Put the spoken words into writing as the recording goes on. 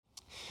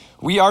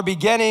We are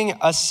beginning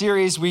a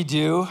series we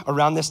do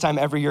around this time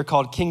every year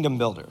called Kingdom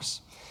Builders.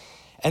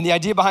 And the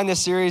idea behind this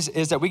series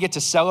is that we get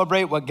to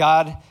celebrate what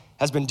God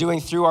has been doing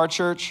through our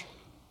church.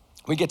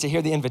 We get to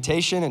hear the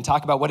invitation and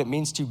talk about what it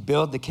means to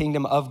build the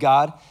kingdom of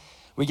God.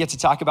 We get to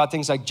talk about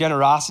things like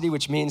generosity,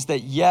 which means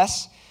that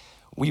yes,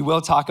 we will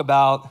talk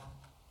about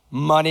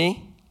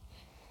money,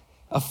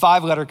 a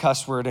 5-letter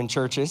cuss word in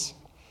churches.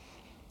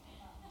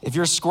 If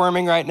you're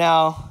squirming right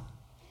now,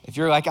 if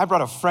you're like, I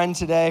brought a friend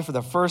today for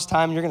the first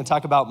time, you're gonna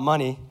talk about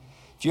money.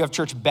 If you have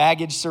church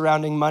baggage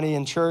surrounding money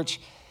in church,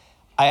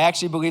 I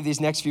actually believe these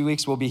next few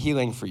weeks will be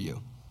healing for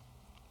you.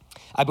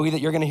 I believe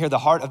that you're gonna hear the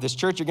heart of this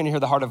church, you're gonna hear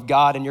the heart of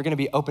God, and you're gonna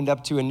be opened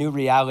up to a new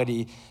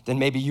reality than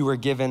maybe you were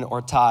given or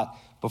taught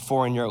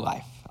before in your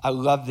life. I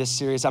love this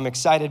series. I'm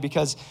excited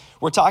because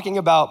we're talking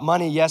about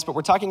money, yes, but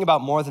we're talking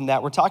about more than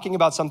that. We're talking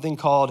about something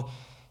called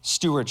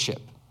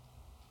stewardship.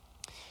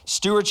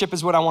 Stewardship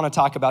is what I want to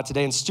talk about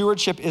today, and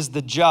stewardship is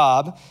the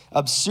job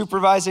of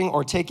supervising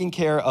or taking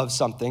care of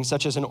something,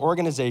 such as an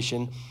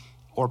organization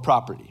or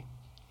property.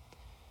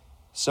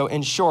 So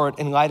in short,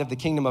 in light of the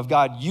kingdom of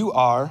God, you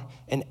are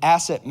an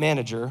asset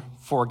manager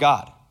for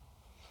God.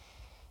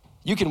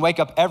 You can wake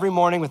up every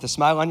morning with a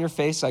smile on your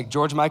face like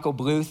George Michael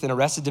Bluth in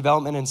Arrested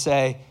Development and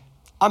say,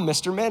 I'm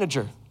Mr.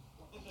 Manager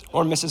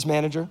or Mrs.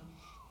 Manager,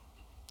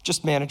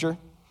 just manager.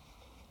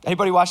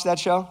 Anybody watch that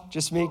show?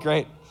 Just me?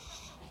 Great.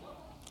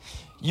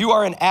 You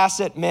are an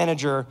asset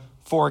manager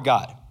for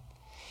God.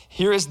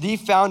 Here is the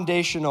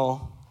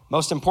foundational,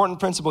 most important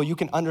principle you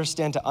can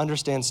understand to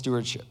understand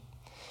stewardship.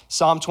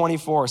 Psalm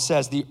 24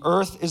 says, the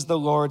earth is the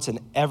Lord's and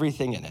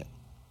everything in it,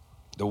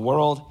 the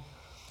world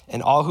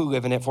and all who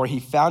live in it, for he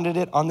founded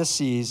it on the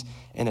seas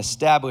and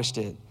established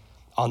it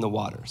on the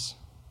waters.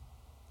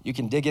 You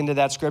can dig into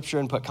that scripture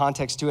and put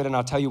context to it, and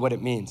I'll tell you what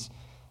it means.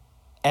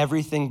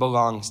 Everything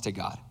belongs to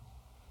God.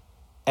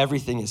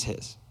 Everything is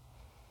his.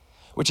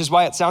 Which is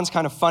why it sounds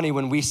kind of funny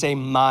when we say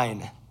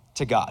mine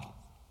to God.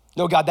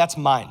 No, God, that's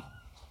mine.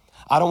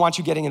 I don't want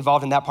you getting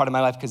involved in that part of my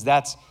life because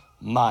that's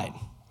mine.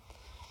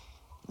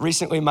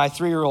 Recently, my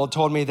 3-year-old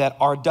told me that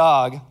our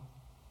dog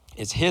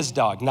is his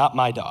dog, not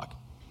my dog.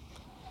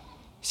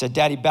 He said,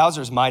 Daddy,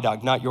 Bowser's my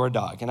dog, not your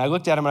dog. And I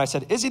looked at him and I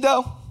said, is he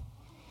though?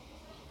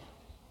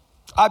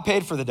 I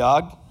paid for the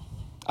dog.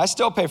 I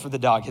still pay for the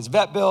dog. His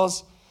vet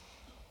bills.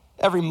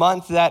 Every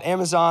month that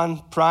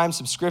Amazon Prime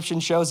subscription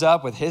shows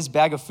up with his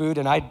bag of food,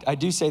 and I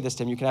do say this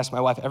to him, you can ask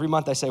my wife, every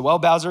month I say, well,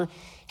 Bowser,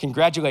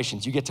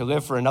 congratulations, you get to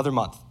live for another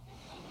month.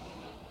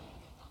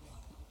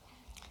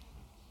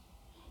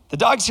 The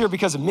dog's here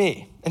because of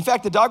me. In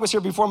fact, the dog was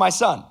here before my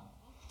son.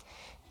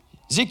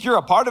 Zeke, you're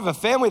a part of a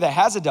family that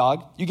has a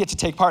dog. You get to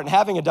take part in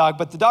having a dog,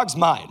 but the dog's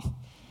mine.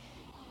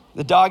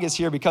 The dog is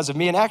here because of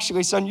me, and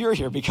actually, son, you're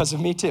here because of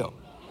me too.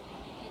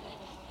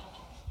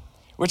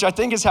 Which I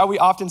think is how we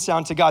often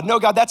sound to God. No,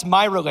 God, that's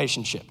my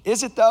relationship.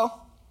 Is it though?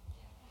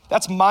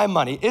 That's my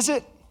money. Is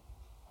it?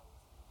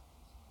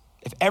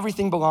 If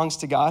everything belongs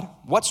to God,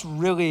 what's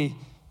really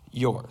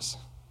yours?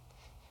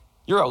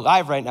 You're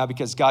alive right now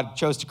because God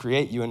chose to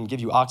create you and give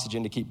you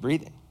oxygen to keep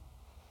breathing.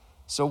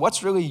 So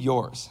what's really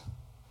yours?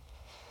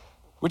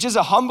 Which is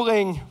a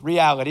humbling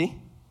reality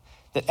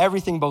that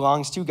everything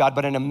belongs to God,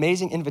 but an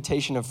amazing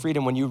invitation of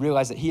freedom when you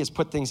realize that he has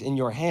put things in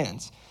your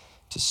hands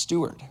to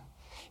steward.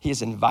 He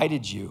has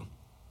invited you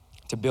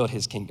to build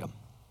his kingdom.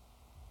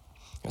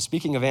 Now,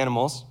 speaking of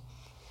animals,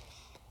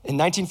 in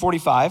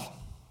 1945,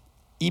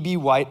 E.B.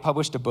 White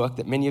published a book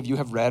that many of you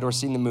have read or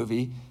seen the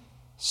movie,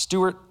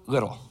 Stuart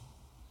Little.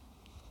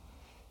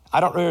 I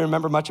don't really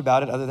remember much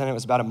about it other than it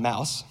was about a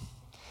mouse.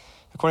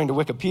 According to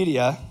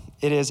Wikipedia,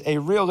 it is a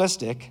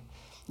realistic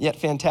yet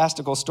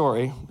fantastical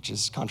story, which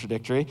is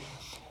contradictory,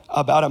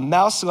 about a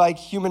mouse-like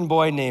human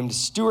boy named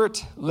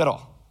Stuart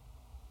Little.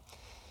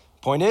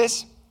 Point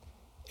is,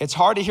 it's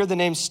hard to hear the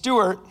name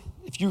Stuart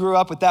if you grew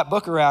up with that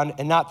book around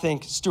and not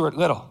think Stuart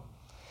Little.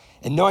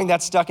 And knowing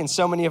that's stuck in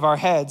so many of our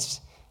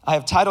heads, I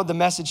have titled the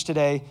message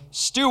today,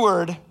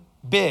 Steward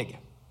Big.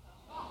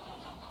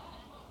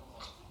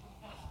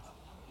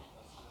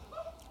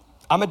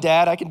 I'm a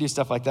dad, I can do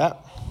stuff like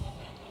that.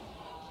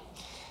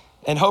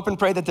 And hope and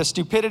pray that the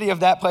stupidity of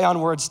that play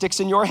on words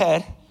sticks in your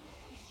head.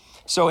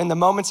 So in the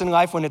moments in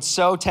life when it's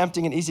so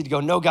tempting and easy to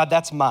go, no, God,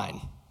 that's mine,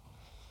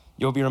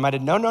 you'll be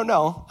reminded,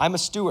 no, I'm a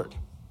steward.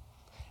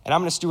 And I'm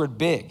gonna steward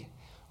big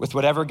with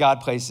whatever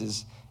God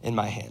places in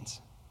my hands.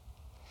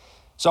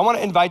 So I wanna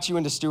invite you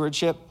into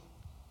stewardship.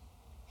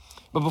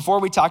 But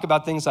before we talk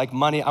about things like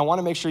money, I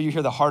wanna make sure you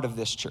hear the heart of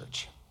this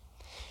church.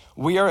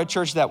 We are a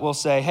church that will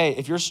say, hey,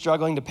 if you're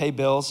struggling to pay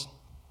bills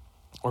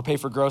or pay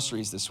for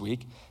groceries this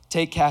week,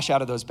 take cash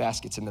out of those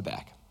baskets in the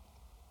back.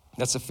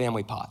 That's a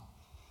family pot.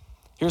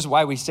 Here's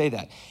why we say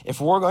that. If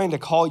we're going to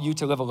call you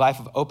to live a life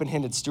of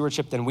open-handed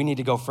stewardship, then we need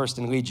to go first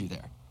and lead you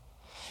there.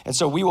 And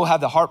so we will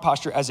have the heart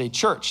posture as a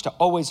church to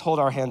always hold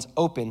our hands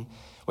open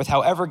with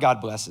however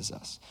God blesses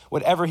us,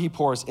 whatever he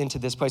pours into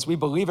this place. We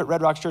believe at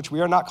Red Rocks Church, we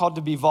are not called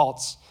to be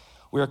vaults.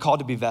 We are called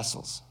to be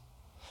vessels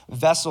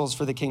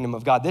for the kingdom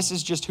of God. This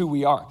is just who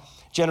we are.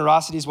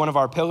 Generosity is one of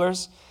our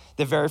pillars.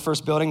 The very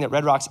first building that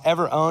Red Rocks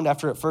ever owned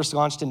after it first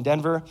launched in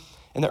Denver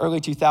in the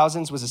early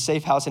 2000s was a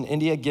safe house in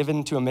India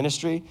given to a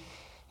ministry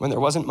when there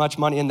wasn't much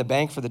money in the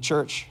bank for the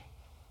church,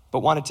 but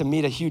wanted to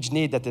meet a huge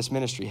need that this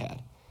ministry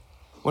had.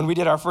 When we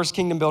did our first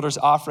Kingdom Builders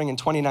offering in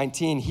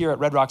 2019 here at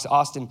Red Rocks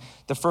Austin,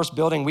 the first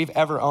building we've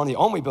ever owned, the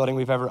only building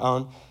we've ever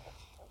owned,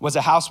 was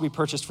a house we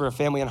purchased for a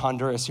family in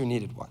Honduras who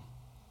needed one.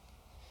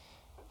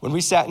 When we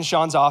sat in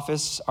Sean's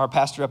office, our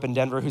pastor up in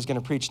Denver, who's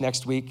gonna preach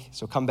next week,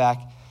 so come back,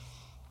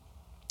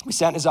 we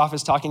sat in his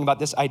office talking about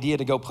this idea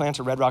to go plant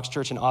a Red Rocks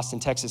church in Austin,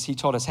 Texas. He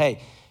told us,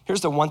 hey,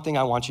 here's the one thing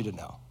I want you to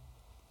know.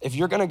 If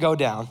you're gonna go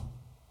down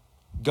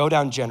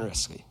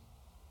generously.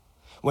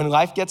 When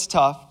life gets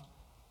tough,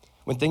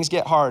 when things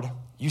get hard,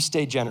 you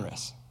stay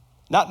generous.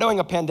 Not knowing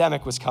a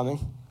pandemic was coming,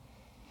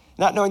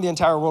 not knowing the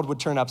entire world would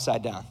turn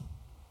upside down.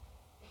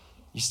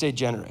 You stay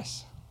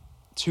generous.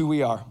 It's who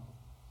we are.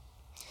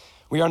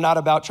 We are not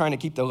about trying to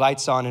keep the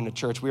lights on in a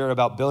church. We are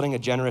about building a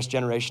generous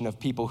generation of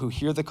people who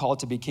hear the call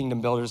to be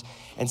kingdom builders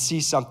and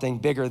see something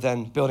bigger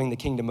than building the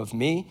kingdom of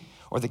me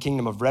or the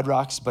kingdom of Red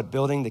Rocks, but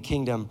building the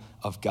kingdom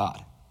of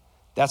God.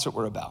 That's what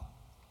we're about.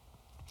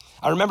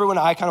 I remember when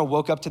I kind of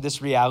woke up to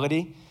this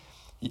reality.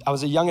 I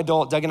was a young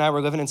adult. Doug and I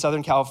were living in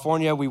Southern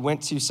California. We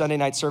went to Sunday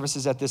night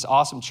services at this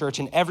awesome church,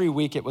 and every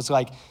week it was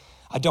like,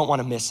 I don't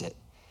want to miss it.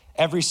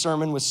 Every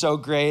sermon was so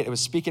great. It was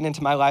speaking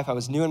into my life. I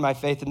was new in my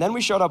faith. And then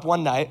we showed up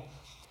one night,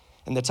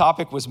 and the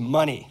topic was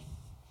money.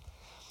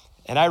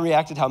 And I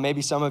reacted how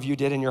maybe some of you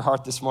did in your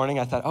heart this morning.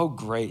 I thought, oh,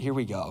 great, here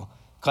we go.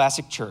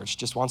 Classic church,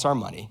 just wants our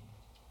money.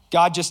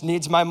 God just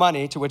needs my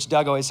money, to which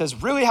Doug always says,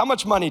 really, how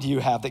much money do you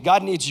have that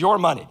God needs your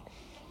money?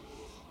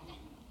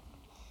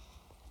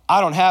 I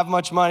don't have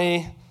much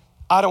money.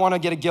 I don't want to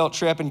get a guilt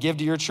trip and give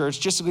to your church.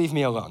 Just leave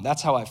me alone.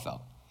 That's how I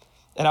felt.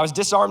 And I was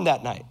disarmed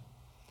that night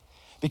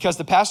because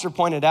the pastor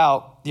pointed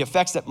out the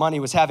effects that money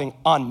was having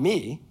on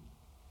me,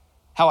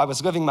 how I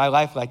was living my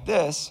life like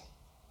this.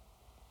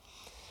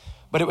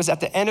 But it was at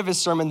the end of his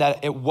sermon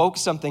that it woke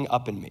something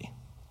up in me.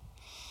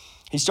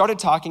 He started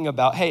talking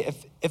about, hey,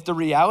 if the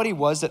reality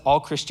was that all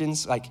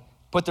Christians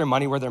put their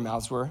money where their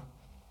mouths were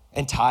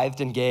and tithed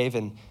and gave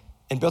and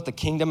built the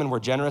kingdom and were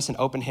generous and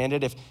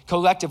open-handed, if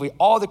collectively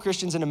all the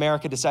Christians in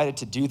America decided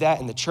to do that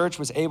and the church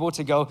was able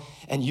to go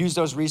and use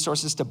those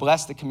resources to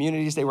bless the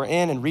communities they were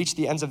in and reach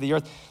the ends of the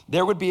earth,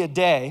 there would be a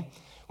day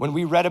when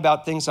we read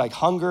about things like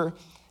hunger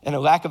and a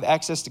lack of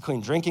access to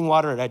clean drinking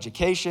water and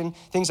education,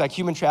 things like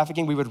human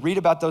trafficking. We would read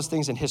about those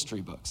things in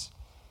history books.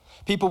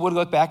 People would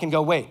look back and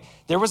go, wait,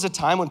 there was a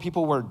time when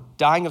people were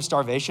dying of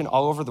starvation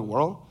all over the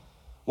world.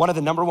 One of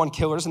the number one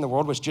killers in the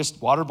world was just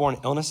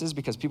waterborne illnesses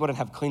because people didn't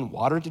have clean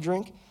water to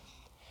drink.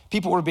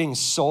 People were being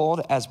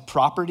sold as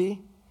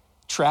property,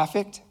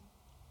 trafficked.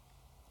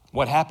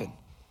 What happened?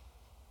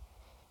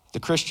 The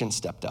Christians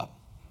stepped up.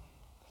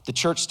 The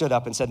church stood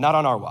up and said, not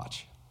on our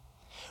watch.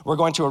 We're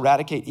going to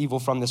eradicate evil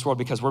from this world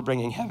because we're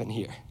bringing heaven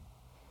here.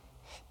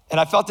 And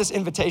I felt this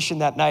invitation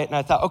that night, and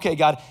I thought, okay,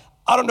 God,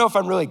 I don't know if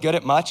I'm really good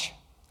at much.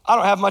 I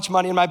don't have much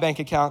money in my bank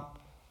account.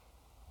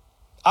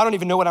 I don't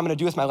even know what I'm gonna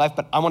do with my life,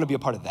 but I wanna be a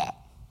part of that.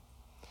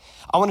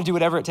 I wanna do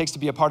whatever it takes to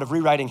be a part of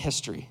rewriting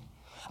history.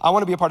 I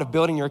wanna be a part of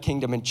building your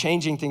kingdom and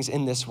changing things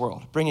in this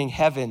world, bringing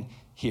heaven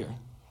here.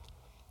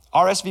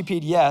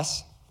 RSVP'd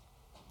yes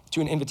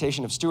to an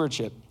invitation of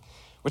stewardship,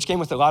 which came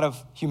with a lot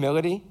of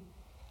humility,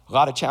 a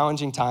lot of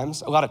challenging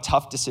times, a lot of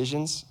tough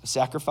decisions,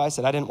 sacrifice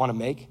that I didn't wanna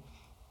make.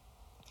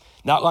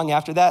 Not long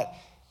after that,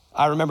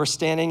 I remember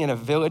standing in a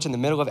village in the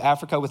middle of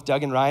Africa with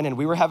Doug and Ryan, and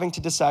we were having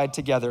to decide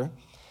together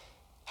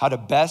how to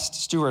best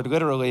steward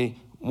literally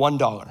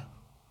 $1,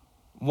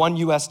 $1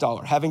 US,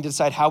 having to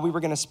decide how we were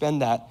gonna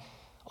spend that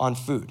on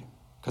food,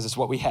 because it's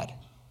what we had.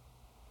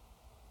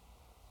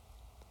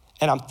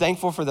 And I'm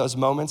thankful for those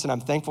moments, and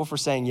I'm thankful for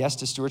saying yes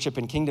to stewardship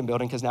and kingdom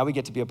building, because now we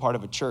get to be a part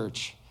of a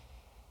church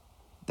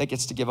that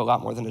gets to give a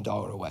lot more than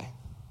 $1 away.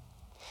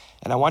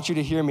 And I want you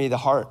to hear me, the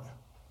heart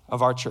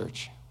of our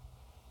church,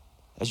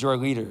 as your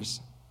leaders.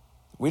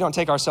 We don't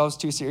take ourselves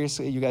too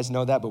seriously, you guys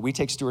know that, but we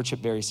take stewardship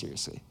very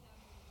seriously.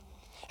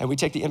 And we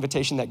take the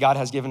invitation that God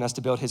has given us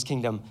to build his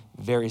kingdom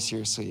very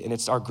seriously. And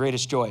it's our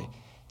greatest joy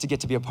to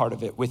get to be a part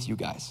of it with you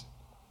guys.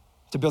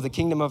 To build the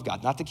kingdom of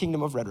God, not the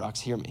kingdom of Red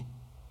Rocks, hear me.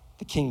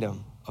 The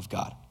kingdom of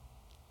God.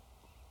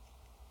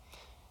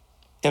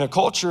 In a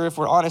culture, if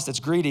we're honest, that's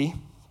greedy,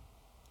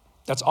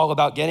 that's all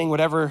about getting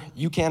whatever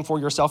you can for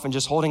yourself and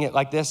just holding it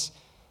like this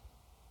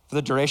for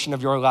the duration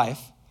of your life,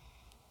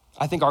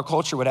 I think our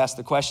culture would ask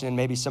the question, and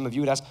maybe some of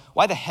you would ask,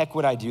 why the heck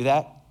would I do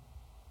that?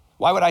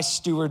 Why would I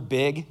steward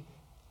big?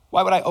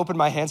 Why would I open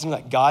my hands and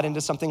let God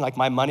into something like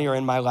my money or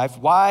in my life?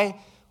 Why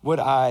would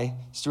I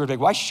steward big?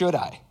 Why should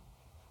I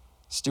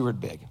steward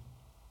big?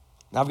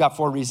 Now I've got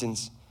 4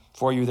 reasons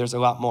for you. There's a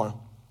lot more.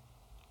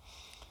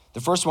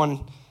 The first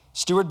one,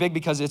 steward big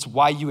because it's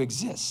why you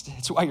exist.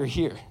 It's why you're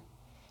here.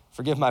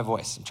 Forgive my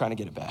voice. I'm trying to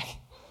get it back.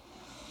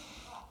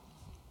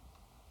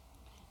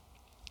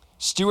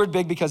 Steward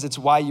big because it's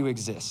why you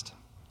exist.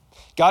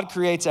 God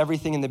creates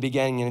everything in the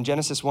beginning, and in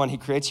Genesis 1, he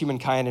creates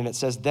humankind, and it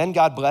says, then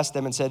God blessed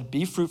them and said,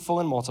 be fruitful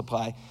and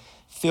multiply,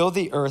 fill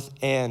the earth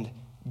and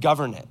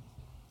govern it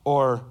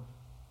or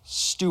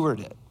steward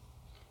it,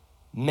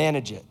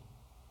 manage it.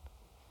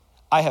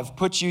 I have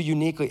put you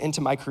uniquely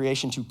into my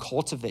creation to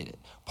cultivate it.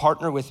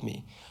 Partner with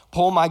me.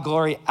 Pull my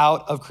glory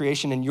out of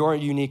creation in your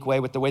unique way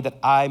with the way that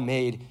I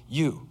made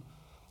you.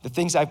 The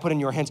things I put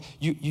in your hands,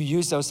 you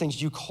use those things.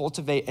 You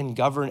cultivate and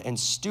govern and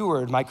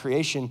steward my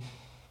creation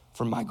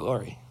for my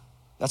glory.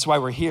 That's why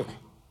we're here.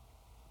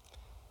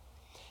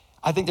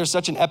 I think there's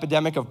such an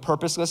epidemic of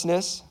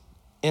purposelessness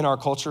in our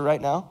culture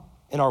right now,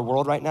 in our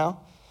world right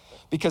now,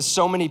 because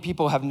so many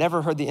people have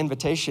never heard the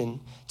invitation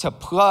to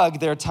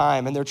plug their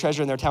time and their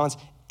treasure and their talents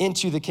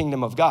into the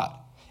kingdom of God,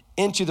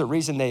 into the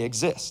reason they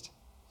exist.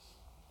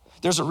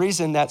 There's a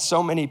reason that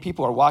so many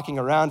people are walking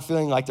around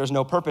feeling like there's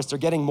no purpose. They're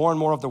getting more and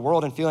more of the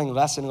world and feeling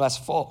less and less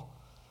full.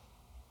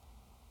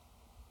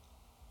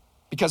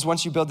 Because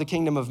once you build the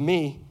kingdom of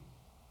me,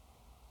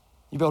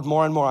 you build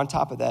more and more on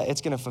top of that,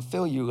 it's gonna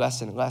fulfill you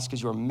less and less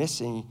because you're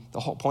missing the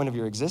whole point of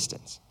your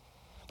existence.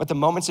 But the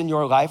moments in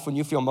your life when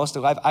you feel most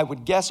alive, I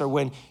would guess, are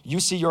when you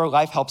see your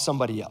life help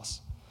somebody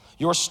else.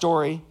 Your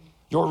story,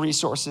 your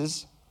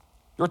resources,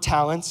 your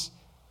talents,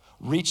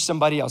 reach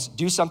somebody else,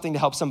 do something to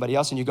help somebody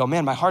else, and you go,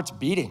 man, my heart's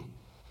beating.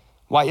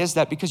 Why is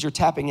that? Because you're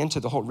tapping into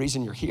the whole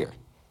reason you're here,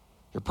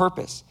 your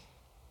purpose.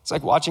 It's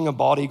like watching a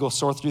bald eagle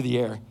soar through the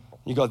air.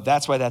 You go,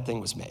 that's why that thing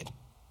was made.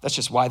 That's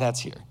just why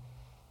that's here.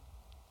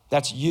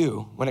 That's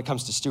you when it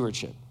comes to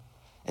stewardship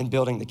and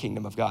building the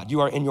kingdom of God. You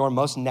are in your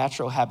most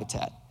natural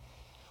habitat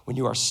when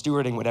you are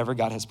stewarding whatever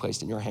God has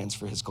placed in your hands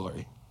for his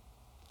glory.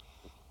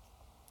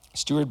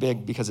 Steward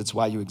big because it's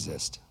why you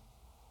exist.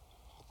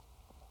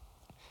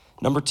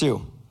 Number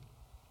 2,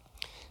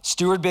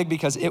 steward big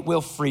because it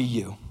will free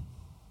you.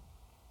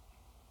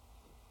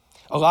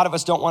 A lot of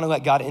us don't want to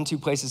let God into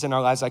places in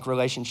our lives like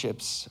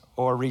relationships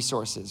or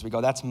resources. We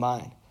go, that's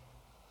mine.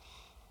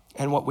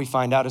 And what we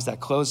find out is that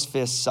closed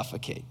fists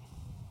suffocate.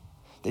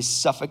 They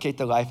suffocate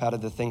the life out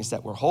of the things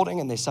that we're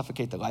holding, and they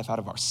suffocate the life out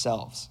of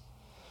ourselves.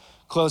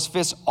 Closed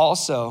fists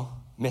also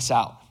miss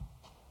out.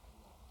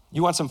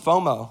 You want some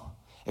FOMO?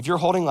 If you're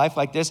holding life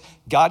like this,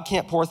 God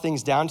can't pour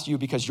things down to you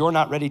because you're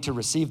not ready to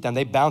receive them.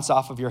 They bounce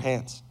off of your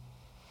hands.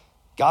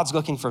 God's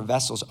looking for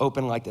vessels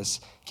open like this.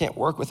 Can't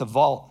work with a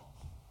vault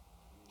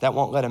that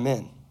won't let him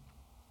in.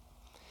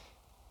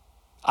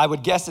 I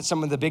would guess that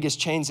some of the biggest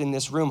chains in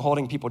this room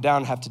holding people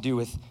down have to do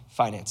with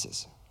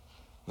finances,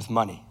 with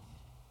money.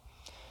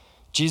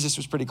 Jesus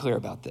was pretty clear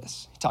about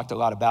this. He talked a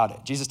lot about it.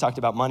 Jesus talked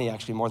about money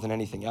actually more than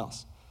anything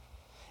else.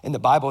 In the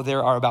Bible,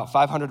 there are about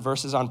 500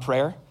 verses on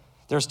prayer.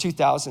 There's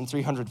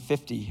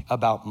 2,350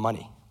 about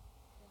money.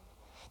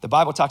 The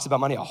Bible talks about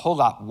money a whole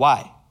lot.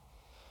 Why?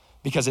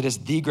 Because it is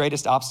the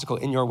greatest obstacle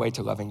in your way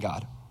to loving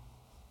God.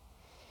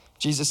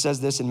 Jesus says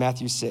this in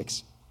Matthew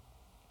 6.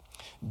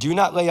 Do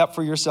not lay up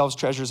for yourselves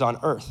treasures on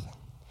earth,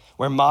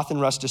 where moth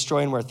and rust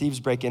destroy and where thieves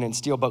break in and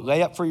steal, but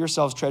lay up for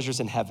yourselves treasures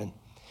in heaven,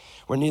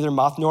 where neither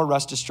moth nor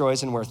rust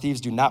destroys and where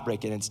thieves do not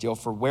break in and steal.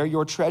 For where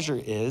your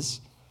treasure is,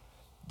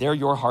 there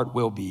your heart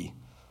will be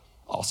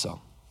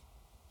also.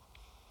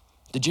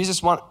 Did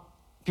Jesus want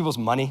people's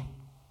money?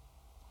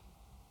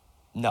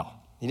 No,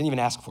 he didn't even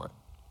ask for it.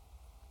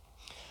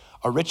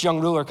 A rich young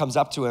ruler comes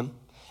up to him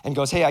and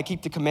goes, hey, I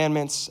keep the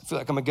commandments. I feel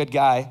like I'm a good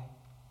guy.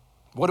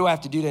 What do I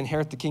have to do to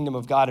inherit the kingdom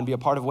of God and be a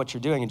part of what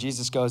you're doing? And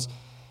Jesus goes,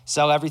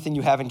 sell everything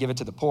you have and give it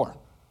to the poor.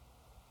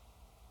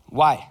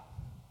 Why?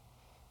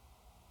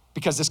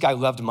 Because this guy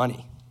loved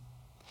money.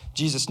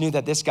 Jesus knew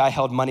that this guy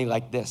held money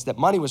like this, that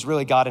money was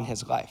really God in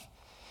his life.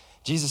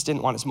 Jesus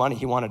didn't want his money,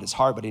 he wanted his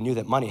heart, but he knew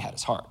that money had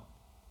his heart.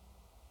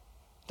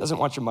 He doesn't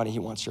want your money, he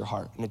wants your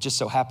heart. And it just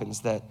so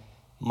happens that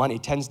money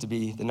tends to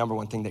be the number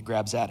one thing that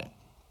grabs at it.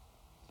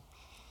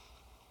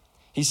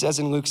 He says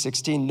in Luke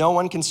 16, no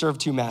one can serve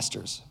two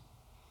masters.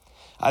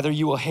 Either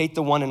you will hate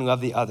the one and love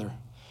the other,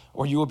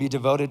 or you will be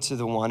devoted to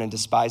the one and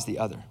despise the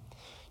other.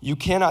 You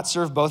cannot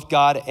serve both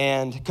God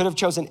and could have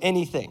chosen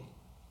anything.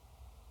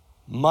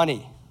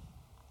 Money.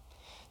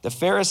 The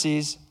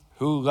Pharisees,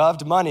 who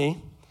loved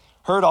money,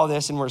 heard all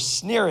this and were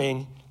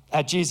sneering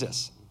at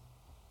Jesus.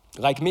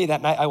 Like me,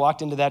 that night I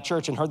walked into that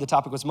church and heard the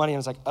topic was money and I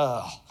was like,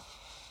 ugh,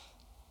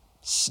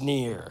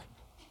 sneer.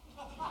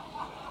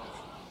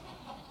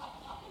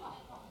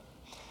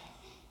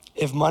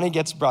 If money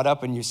gets brought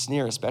up and you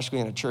sneer, especially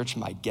in a church,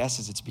 my guess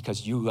is it's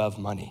because you love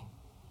money.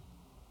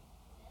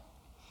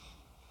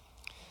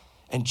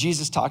 And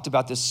Jesus talked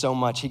about this so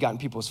much, he got in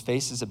people's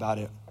faces about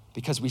it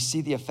because we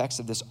see the effects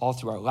of this all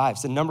through our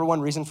lives. The number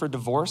one reason for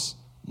divorce,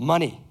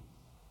 money.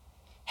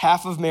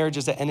 Half of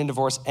marriages that end in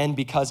divorce end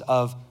because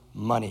of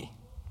money.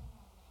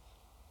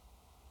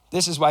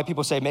 This is why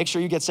people say, make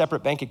sure you get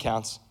separate bank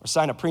accounts or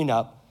sign a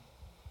prenup,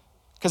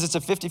 because it's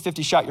a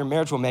 50-50 shot your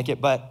marriage will make it,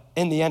 but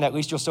in the end, at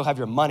least you'll still have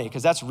your money,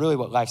 because that's really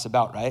what life's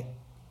about, right?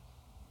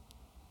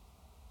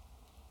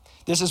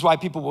 This is why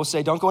people will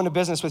say, don't go into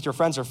business with your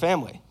friends or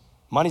family.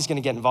 Money's gonna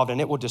get involved and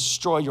it will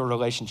destroy your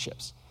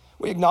relationships.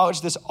 We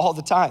acknowledge this all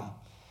the time.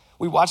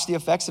 We watch the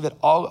effects of it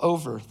all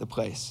over the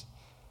place.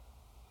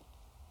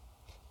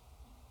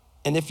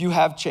 And if you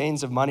have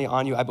chains of money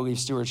on you, I believe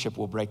stewardship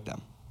will break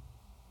them.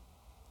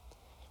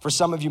 For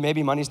some of you,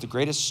 maybe money is the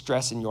greatest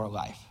stress in your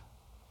life.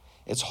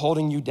 It's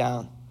holding you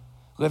down,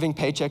 living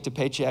paycheck to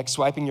paycheck,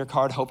 swiping your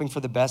card, hoping for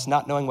the best,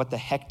 not knowing what the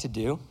heck to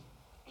do.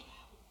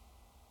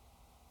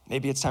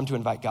 Maybe it's time to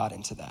invite God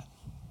into that,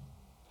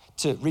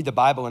 to read the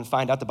Bible and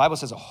find out. The Bible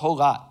says a whole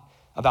lot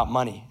about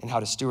money and how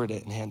to steward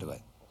it and handle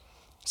it.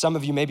 Some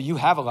of you, maybe you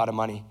have a lot of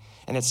money,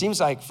 and it seems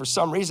like for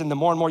some reason, the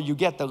more and more you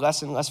get, the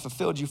less and less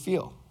fulfilled you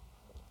feel.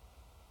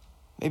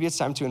 Maybe it's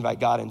time to invite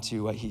God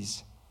into what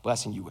he's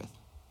blessing you with.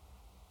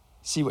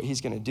 See what he's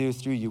gonna do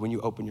through you when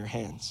you open your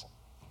hands.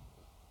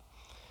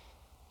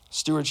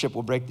 Stewardship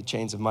will break the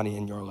chains of money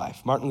in your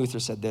life. Martin Luther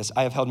said this,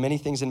 "I have held many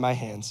things in my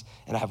hands,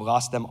 and I have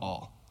lost them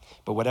all.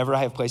 But whatever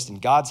I have placed in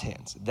God's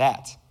hands,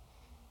 that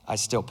I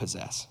still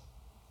possess."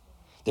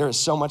 There is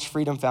so much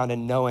freedom found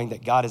in knowing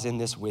that God is in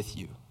this with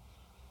you.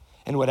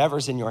 And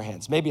whatever's in your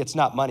hands, maybe it's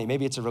not money,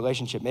 maybe it's a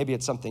relationship, maybe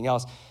it's something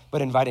else,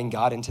 but inviting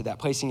God into that,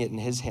 placing it in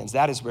his hands,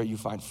 that is where you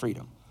find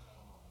freedom.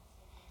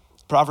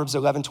 Proverbs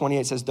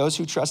 11:28 says, "Those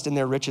who trust in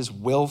their riches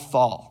will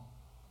fall,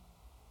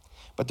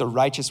 but the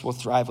righteous will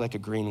thrive like a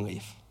green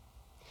leaf."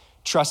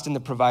 Trust in the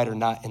provider,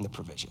 not in the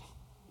provision.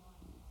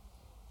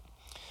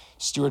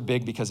 Steward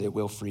big because it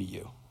will free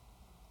you.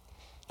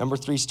 Number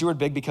 3, steward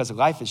big because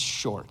life is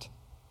short.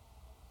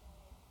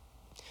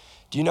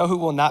 Do you know who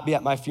will not be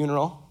at my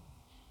funeral?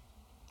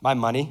 My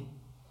money,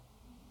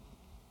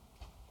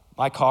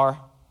 my car.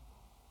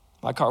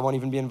 My car won't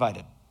even be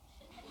invited.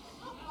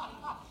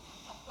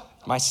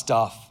 My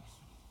stuff.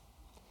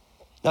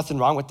 Nothing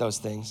wrong with those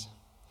things,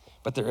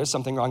 but there is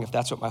something wrong if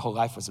that's what my whole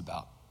life was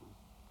about.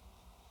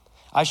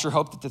 I sure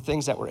hope that the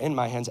things that were in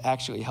my hands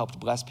actually helped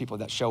bless people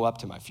that show up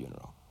to my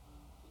funeral.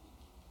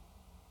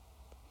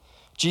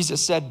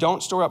 Jesus said,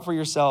 don't store up for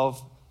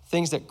yourself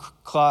things that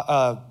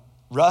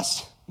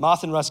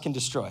moth and rust can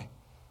destroy.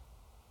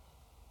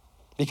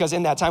 Because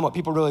in that time, what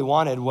people really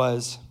wanted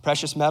was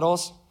precious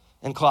metals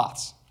and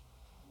cloths.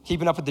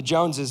 Keeping up with the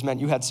Joneses meant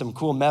you had some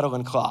cool metal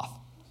and cloth.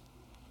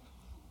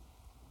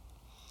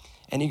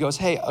 And he goes,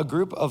 hey, a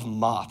group of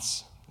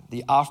moths,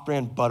 the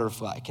off-brand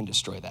butterfly, can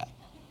destroy that.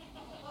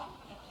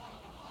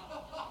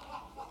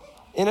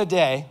 In a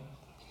day,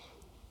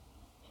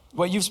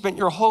 what you've spent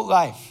your whole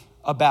life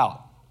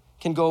about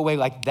can go away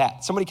like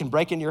that. Somebody can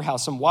break into your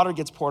house, some water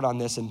gets poured on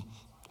this and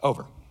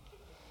over.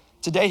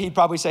 Today, he'd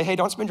probably say, hey,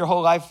 don't spend your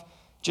whole life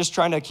just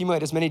trying to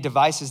accumulate as many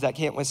devices that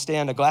can't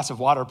withstand a glass of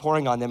water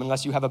pouring on them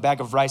unless you have a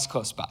bag of rice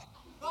close by.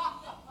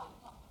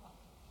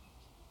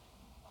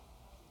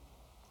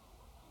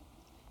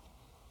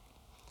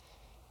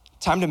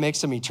 Time to make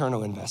some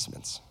eternal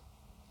investments.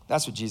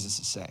 That's what Jesus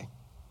is saying.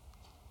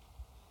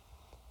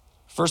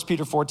 1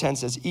 Peter 4:10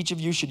 says, each of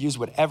you should use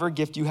whatever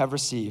gift you have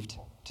received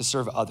to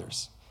serve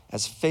others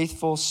as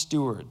faithful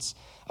stewards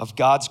of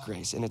God's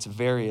grace in its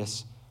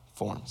various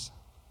forms.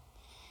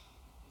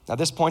 Now,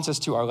 this points us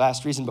to our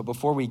last reason, but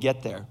before we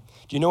get there,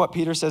 do you know what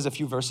Peter says a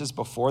few verses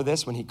before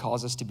this when he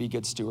calls us to be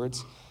good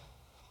stewards?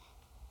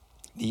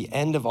 The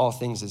end of all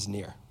things is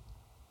near.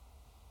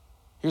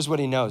 Here's what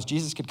he knows.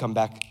 Jesus could come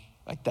back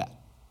like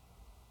that.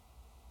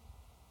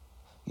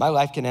 My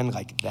life can end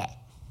like that.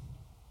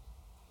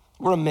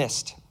 We're a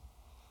mist.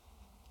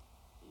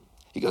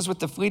 He goes, with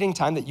the fleeting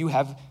time that you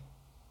have,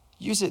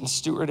 use it and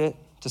steward it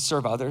to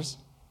serve others,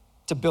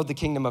 to build the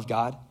kingdom of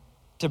God,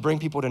 to bring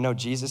people to know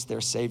Jesus,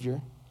 their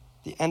Savior.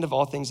 The end of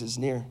all things is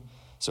near.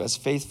 So as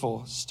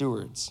faithful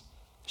stewards,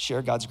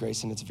 share God's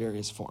grace in its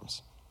various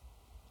forms.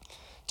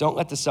 Don't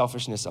let the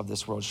selfishness of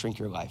this world shrink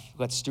your life.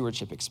 Let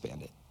stewardship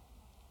expand it.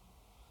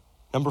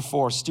 Number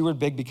 4, steward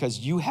big because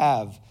you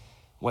have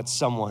what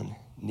someone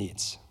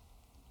needs.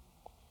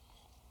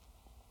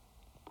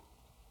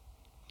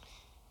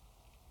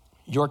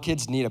 Your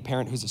kids need a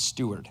parent who's a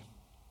steward,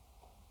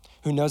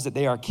 who knows that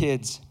they are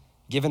kids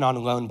given on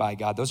loan by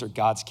God. Those are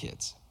God's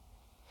kids.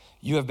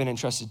 You have been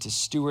entrusted to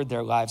steward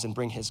their lives and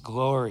bring his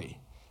glory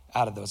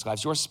out of those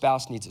lives. Your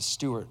spouse needs a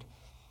steward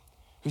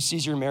who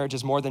sees your marriage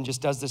as more than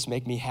just, does this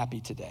make me happy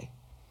today?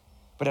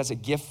 But as a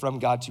gift from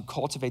God to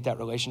cultivate that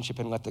relationship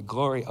and let the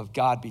glory of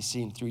God be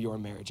seen through your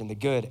marriage in the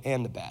good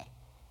and the bad.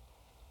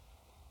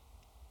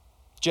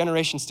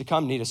 Generations to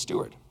come need a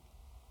steward.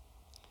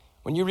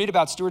 When you read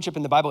about stewardship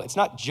in the Bible, it's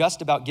not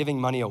just about giving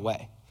money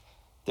away.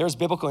 There's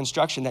biblical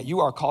instruction that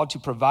you are called to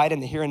provide in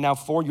the here and now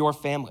for your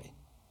family.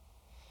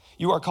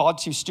 You are called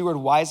to steward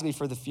wisely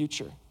for the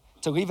future,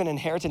 to leave an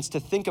inheritance, to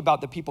think about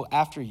the people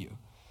after you,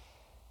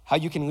 how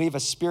you can leave a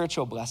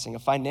spiritual blessing, a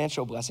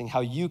financial blessing,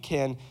 how you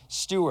can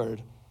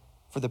steward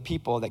for the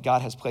people that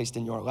God has placed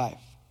in your life,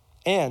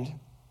 and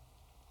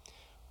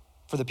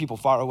for the people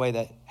far away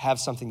that have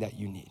something that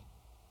you need,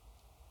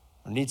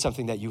 or need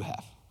something that you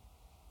have.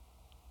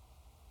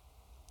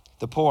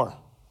 The poor.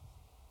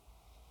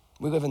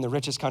 We live in the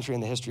richest country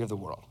in the history of the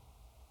world.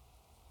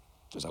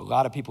 There's a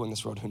lot of people in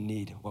this world who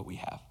need what we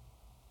have.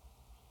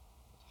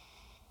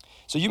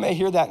 So you may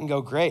hear that and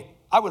go, great,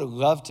 I would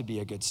love to be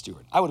a good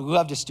steward. I would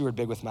love to steward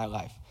big with my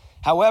life.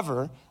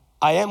 However,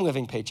 I am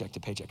living paycheck to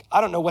paycheck. I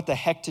don't know what the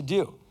heck to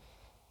do.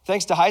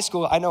 Thanks to high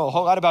school, I know a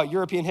whole lot about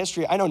European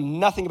history. I know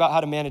nothing about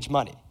how to manage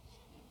money.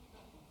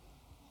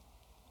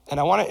 And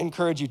I want to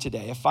encourage you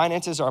today, if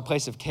finances are a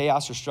place of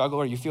chaos or struggle,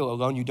 or you feel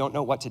alone, you don't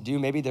know what to do,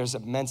 maybe there's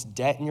immense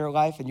debt in your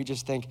life and you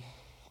just think,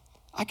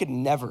 I could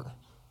never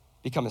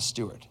become a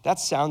steward. That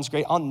sounds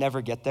great. I'll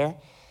never get there.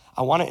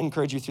 I want to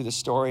encourage you through the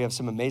story of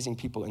some amazing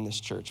people in this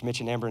church,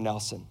 Mitch and Amber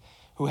Nelson,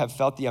 who have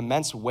felt the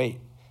immense weight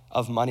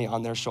of money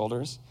on their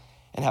shoulders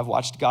and have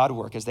watched God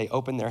work as they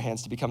open their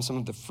hands to become some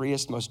of the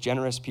freest, most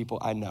generous people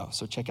I know.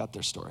 So check out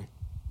their story.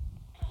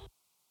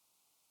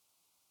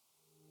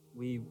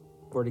 We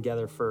were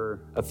together for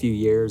a few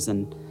years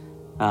and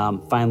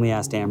finally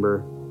asked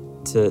Amber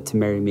to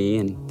marry me,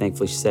 and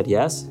thankfully she said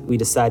yes. We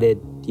decided,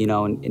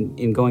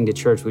 in going to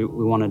church, we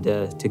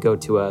wanted to go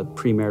to a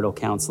premarital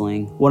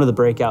counseling. One of the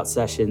breakout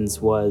sessions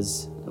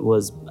was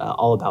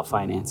all about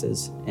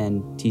finances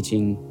and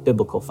teaching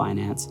biblical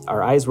finance.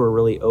 Our eyes were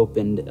really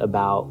opened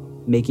about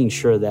making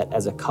sure that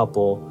as a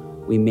couple,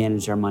 we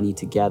managed our money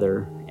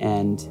together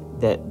and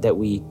that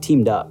we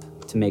teamed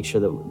up to make sure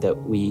that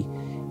we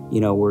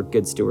we're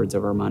good stewards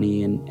of our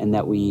money and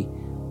that we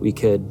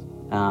could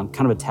kind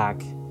of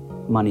attack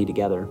money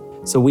together.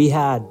 So we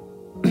had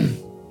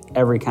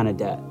every kind of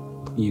debt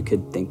you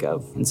could think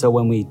of. And so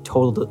when we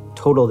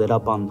totaled it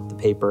up on the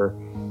paper,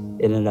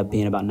 it ended up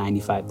being about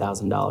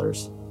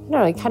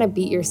 $95,000. You kind of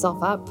beat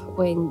yourself up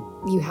when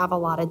you have a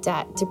lot of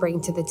debt to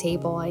bring to the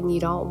table and you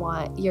don't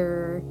want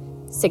your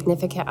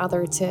significant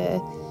other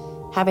to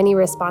have any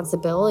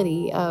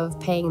responsibility of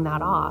paying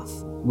that off.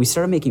 We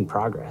started making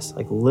progress,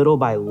 like little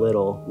by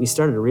little. We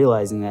started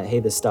realizing that, hey,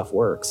 this stuff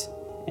works.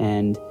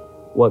 And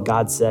what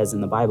God says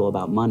in the Bible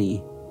about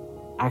money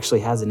actually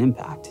has an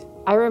impact.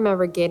 I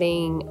remember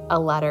getting a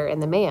letter in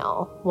the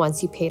mail.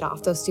 Once you paid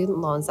off those student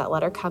loans, that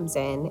letter comes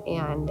in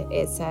and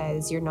it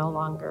says you don't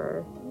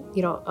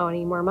owe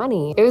any more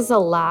money. It was the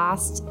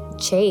last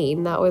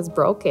chain that was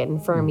broken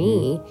for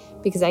me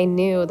because I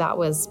knew that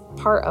was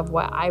part of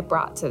what I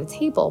brought to the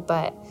table,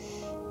 but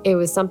it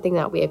was something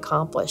that we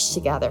accomplished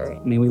together.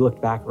 I mean, we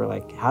looked back, we're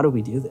like, how do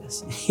we do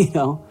this?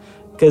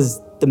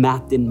 Because the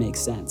math didn't make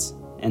sense.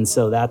 And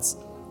so that's,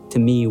 to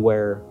me,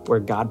 where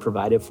God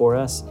provided for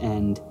us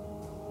and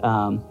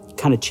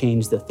kind of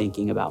changed the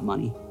thinking about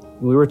money.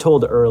 We were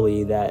told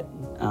early that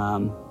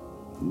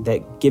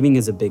giving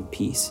is a big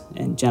piece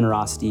and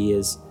generosity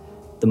is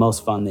the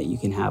most fun that you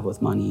can have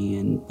with money.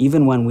 And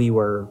even when we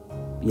were,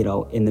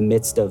 in the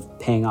midst of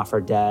paying off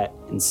our debt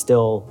and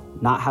still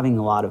not having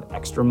a lot of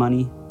extra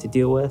money to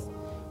deal with,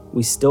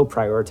 we still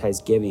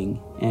prioritized giving.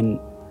 And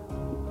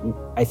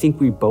I think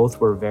we both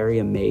were very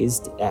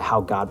amazed at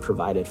how God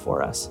provided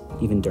for us,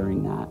 even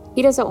during that.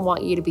 He doesn't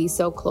want you to be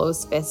so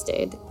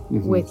close-fisted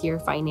with your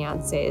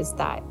finances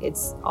that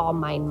it's all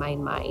mine,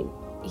 mine, mine.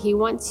 He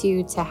wants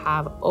you to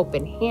have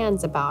open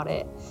hands about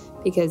it,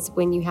 because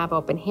when you have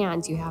open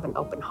hands, you have an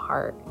open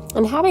heart.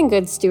 And having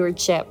good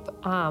stewardship,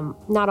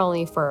 not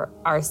only for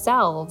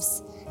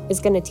ourselves, is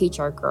going to teach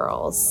our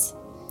girls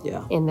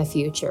in the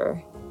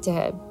future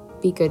to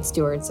be good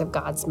stewards of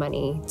God's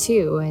money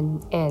too,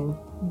 and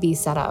be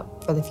set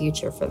up for the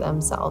future for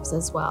themselves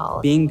as well.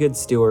 Being good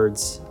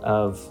stewards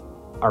of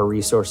our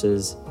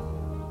resources,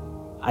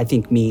 I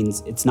think,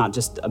 means it's not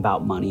just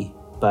about money,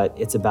 but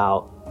it's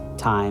about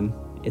time.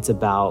 It's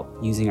about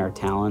using our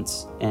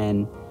talents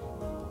and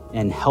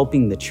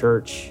helping the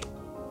church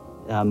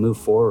move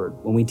forward.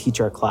 When we teach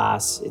our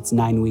class, it's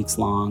 9 weeks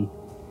long,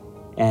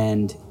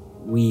 and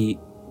we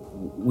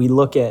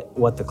look at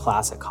what the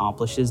class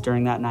accomplishes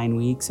during that 9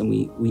 weeks, and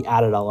we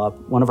add it all up.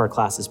 One of our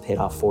classes paid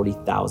off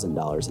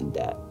 $40,000 in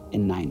debt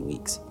in 9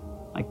 weeks.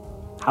 Like,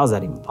 how is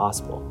that even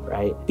possible,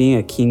 right? Being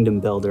a kingdom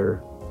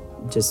builder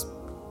just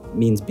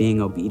means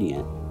being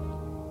obedient.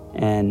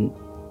 And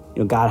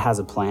God has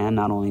a plan,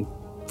 not only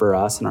for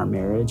us and our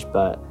marriage,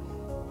 but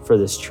for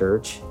this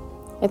church.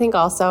 I think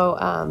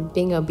also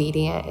being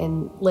obedient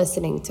and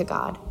listening to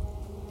God.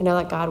 I know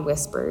that God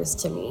whispers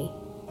to me.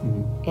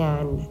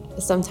 And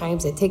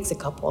sometimes it takes a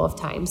couple of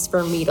times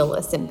for me to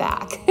listen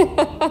back.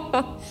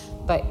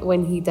 But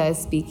when he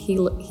does speak,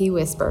 he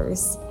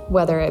whispers,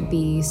 whether it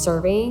be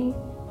serving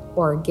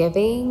or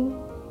giving,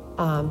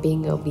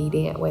 being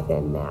obedient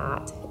within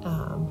that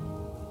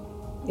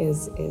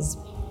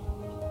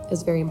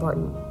is very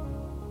important.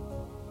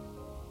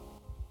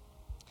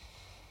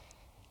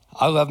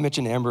 I love Mitch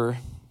and Amber.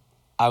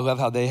 I love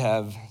how they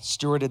have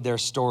stewarded their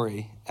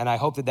story, and I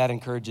hope that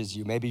encourages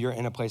you. Maybe you're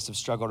in a place of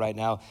struggle right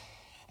now,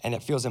 and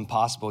it feels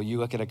impossible. You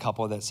look at a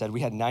couple that said,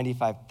 we had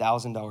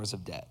 $95,000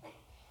 of debt,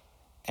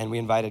 and we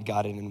invited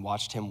God in and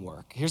watched him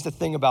work. Here's the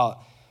thing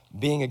about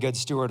being a good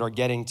steward or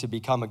getting to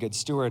become a good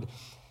steward.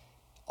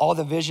 All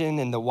the vision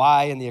and the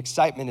why and the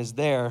excitement is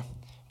there,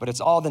 but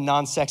it's all the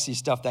non-sexy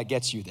stuff that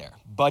gets you there.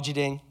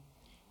 Budgeting,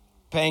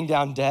 paying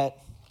down debt,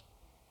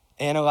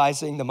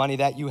 analyzing the money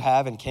that you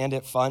have and can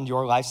it fund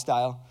your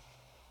lifestyle.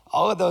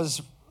 All of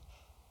those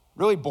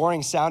really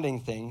boring sounding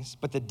things,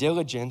 but the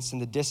diligence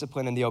and the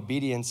discipline and the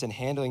obedience and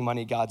handling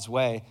money God's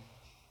way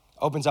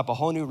opens up a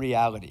whole new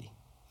reality.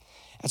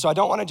 And so I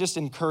don't want to just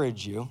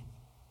encourage you.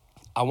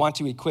 I want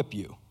to equip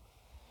you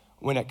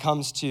when it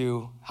comes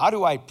to, how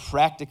do I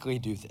practically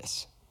do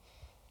this?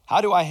 How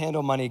do I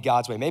handle money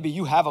God's way? Maybe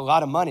you have a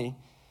lot of money,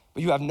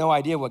 but you have no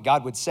idea what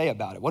God would say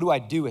about it. What do I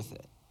do with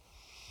it?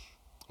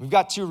 We've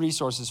got 2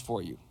 resources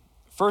for you.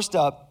 First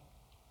up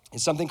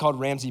is something called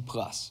Ramsey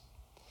Plus.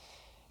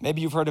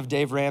 Maybe you've heard of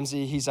Dave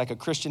Ramsey. He's like a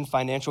Christian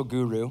financial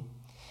guru.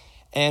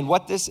 And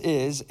what this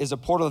is a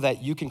portal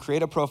that you can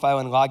create a profile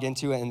and log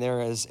into, and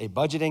there is a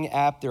budgeting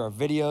app, there are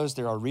videos,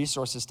 there are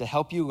resources to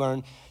help you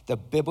learn the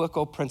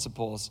biblical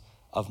principles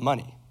of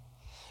money.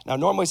 Now,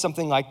 normally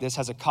something like this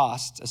has a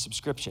cost, a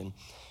subscription,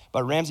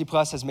 but Ramsey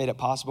Plus has made it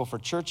possible for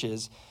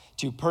churches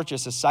to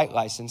purchase a site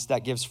license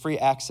that gives free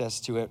access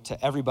to it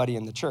to everybody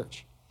in the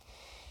church.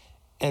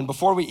 And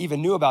before we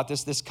even knew about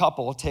this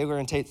couple, Taylor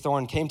and Tate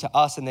Thorne, came to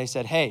us and they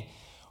said, hey,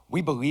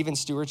 we believe in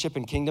stewardship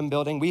and kingdom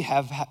building. We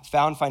have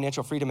found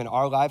financial freedom in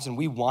our lives, and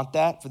we want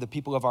that for the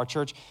people of our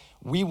church.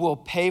 We will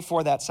pay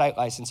for that site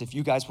license if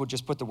you guys will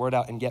just put the word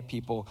out and get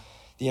people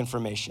the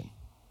information.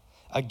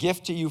 A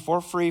gift to you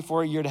for free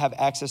for a year to have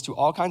access to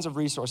all kinds of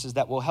resources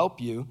that will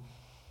help you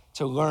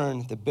to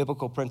learn the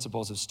biblical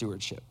principles of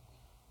stewardship.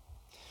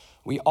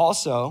 We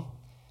also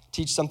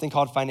teach something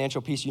called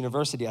Financial Peace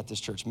University at this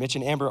church. Mitch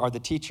and Amber are the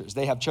teachers.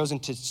 They have chosen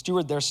to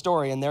steward their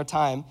story and their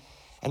time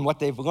and what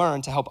they've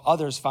learned to help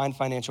others find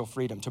financial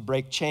freedom, to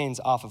break chains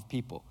off of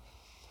people.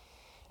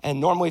 And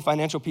normally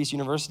Financial Peace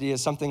University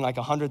is something like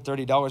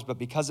 $130, but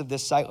because of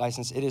this site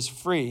license, it is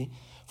free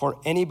for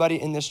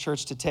anybody in this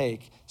church to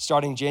take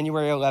starting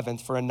January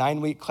 11th for a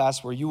 9-week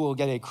class where you will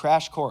get a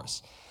crash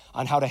course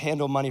on how to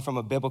handle money from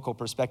a biblical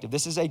perspective.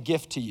 This is a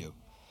gift to you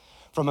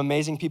from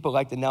amazing people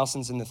like the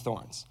Nelsons and the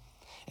Thorns.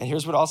 And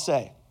here's what I'll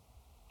say.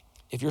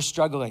 If you're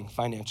struggling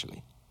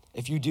financially,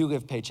 if you do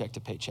live paycheck to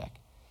paycheck,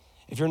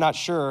 if you're not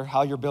sure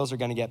how your bills are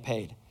going to get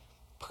paid,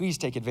 please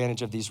take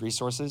advantage of these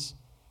resources.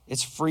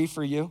 It's free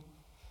for you.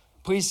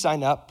 Please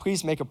sign up.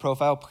 Please make a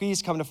profile.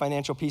 Please come to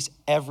Financial Peace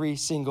every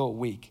single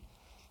week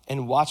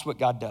and watch what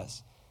God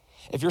does.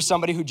 If you're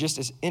somebody who just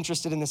is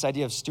interested in this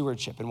idea of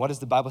stewardship and what does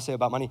the Bible say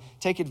about money,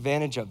 take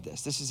advantage of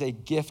this. This is a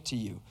gift to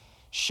you.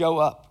 Show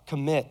up,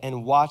 commit,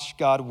 and watch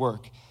God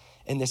work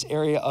in this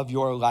area of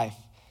your life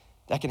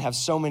that can have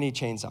so many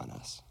chains on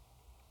us.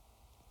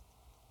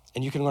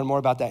 And you can learn more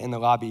about that in the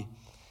lobby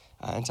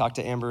and talk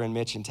to Amber and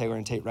Mitch and Taylor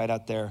and Tate right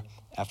out there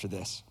after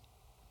this.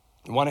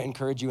 We want to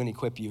encourage you and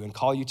equip you and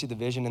call you to the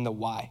vision and the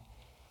why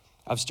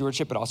of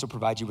stewardship, but also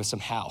provide you with some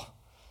how.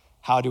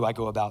 How do I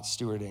go about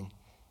stewarding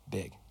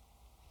big?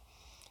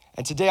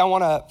 And today I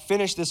want to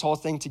finish this whole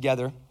thing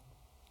together.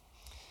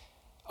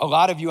 A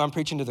lot of you, I'm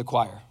preaching to the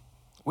choir.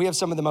 We have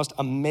some of the most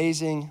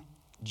amazing,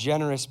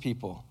 generous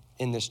people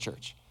in this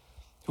church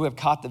who have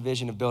caught the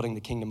vision of building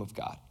the kingdom of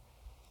God,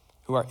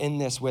 who are in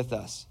this with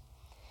us.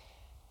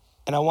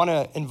 And I want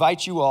to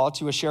invite you all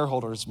to a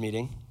shareholders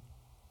meeting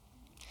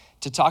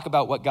to talk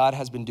about what God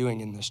has been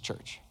doing in this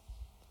church,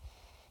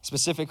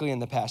 specifically in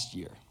the past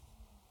year.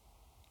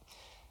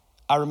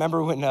 I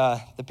remember when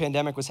the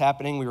pandemic was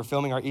happening, we were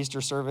filming our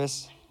Easter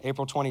service,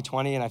 April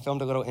 2020, and I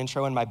filmed a little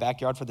intro in my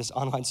backyard for this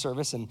online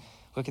service and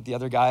look at the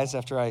other guys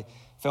after I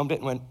filmed it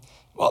and went,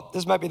 well,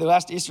 this might be the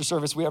last Easter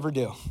service we ever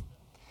do.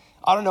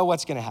 I don't know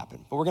what's gonna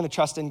happen, but we're gonna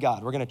trust in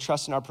God. We're gonna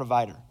trust in our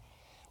provider.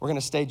 We're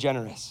gonna stay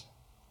generous.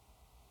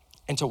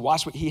 And to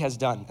watch what he has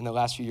done in the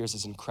last few years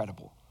is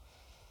incredible.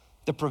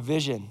 The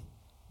provision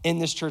in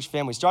this church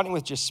family, starting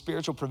with just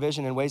spiritual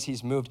provision and ways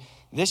he's moved.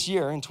 This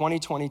year, in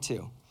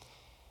 2022,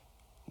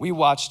 we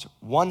watched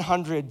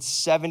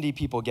 170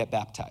 people get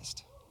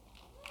baptized.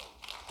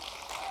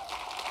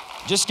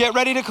 Just get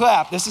ready to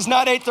clap. This is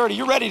not 8:30,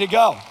 you're ready to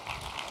go.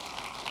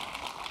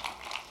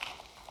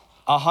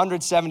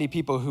 170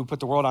 people who put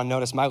the world on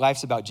notice, my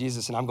life's about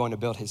Jesus and I'm going to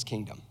build his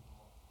kingdom.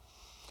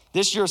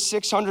 This year,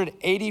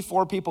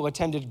 684 people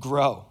attended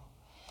Grow.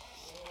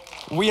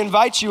 We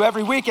invite you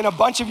every week and a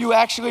bunch of you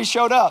actually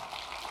showed up.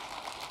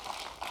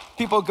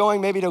 People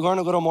going maybe to learn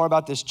a little more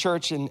about this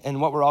church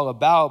and what we're all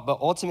about, but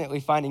ultimately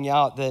finding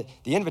out that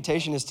the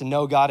invitation is to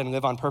know God and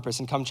live on purpose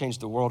and come change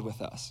the world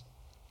with us.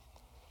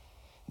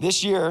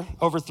 This year,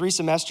 over 3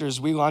 semesters,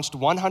 we launched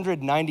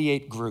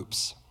 198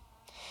 groups.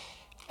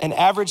 An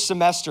average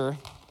semester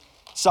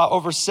saw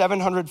over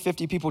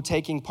 750 people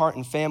taking part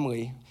in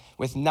family,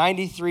 with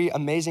 93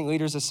 amazing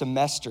leaders a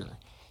semester,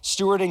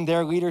 stewarding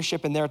their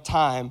leadership and their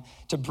time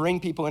to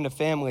bring people into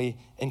family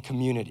and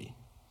community.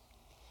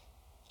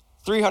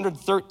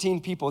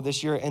 313 people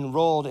this year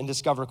enrolled in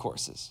Discover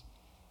courses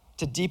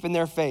to deepen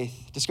their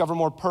faith, discover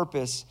more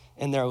purpose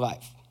in their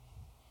life.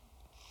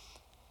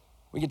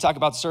 We can talk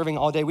about serving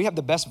all day. We have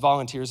the best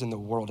volunteers in the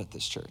world at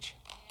this church.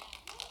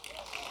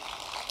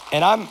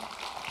 And I'm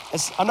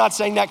not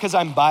saying that because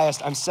I'm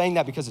biased. I'm saying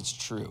that because it's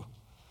true.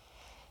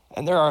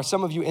 And there are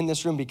some of you in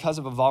this room because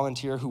of a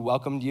volunteer who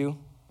welcomed you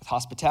with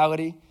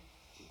hospitality,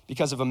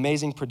 because of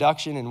amazing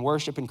production and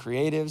worship and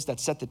creatives that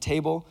set the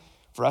table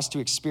for us to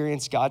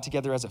experience God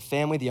together as a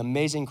family, the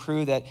amazing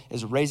crew that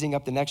is raising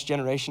up the next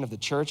generation of the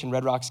church and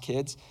Red Rocks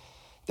kids,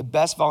 the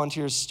best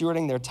volunteers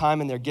stewarding their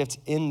time and their gifts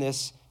in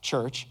this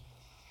church.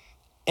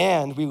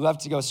 And we love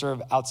to go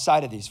serve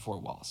outside of these 4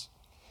 walls.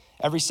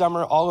 Every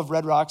summer, all of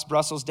Red Rocks,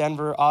 Brussels,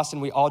 Denver, Austin,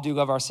 we all do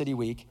Love Our City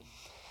Week.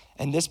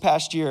 And this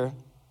past year,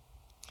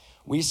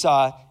 we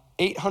saw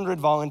 800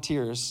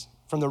 volunteers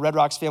from the Red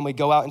Rocks family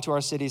go out into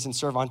our cities and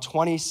serve on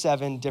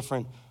 27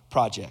 different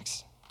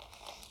projects.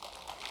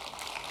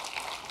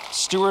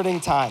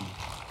 Stewarding time.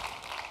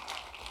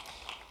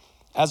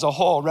 As a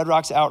whole, Red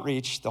Rocks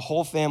Outreach, the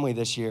whole family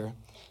this year,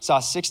 saw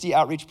 60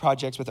 outreach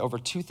projects with over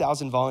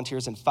 2,000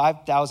 volunteers and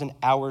 5,000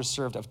 hours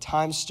served of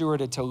time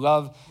stewarded to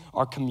love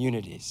our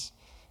communities.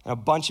 And a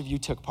bunch of you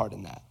took part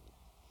in that.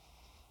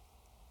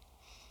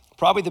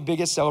 Probably the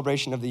biggest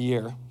celebration of the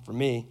year for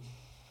me,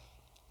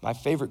 my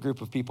favorite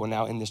group of people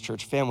now in this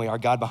church family, our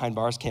God Behind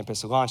Bars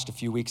campus launched a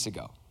few weeks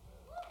ago.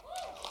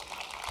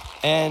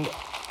 And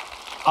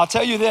I'll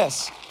tell you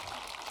this,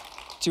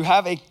 to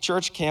have a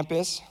church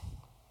campus,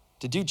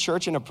 to do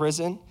church in a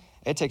prison,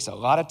 it takes a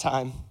lot of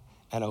time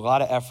and a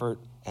lot of effort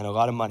and a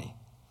lot of money.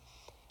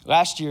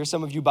 Last year,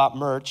 some of you bought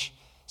merch.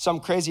 Some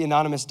crazy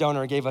anonymous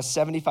donor gave us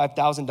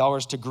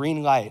 $75,000 to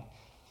green light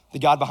the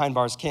God Behind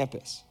Bars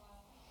campus.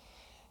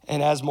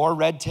 And as more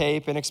red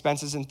tape and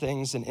expenses and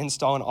things and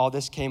install and all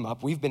this came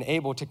up, we've been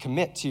able to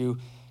commit to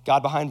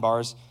God Behind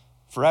Bars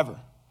forever.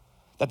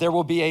 That there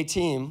will be a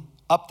team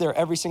up there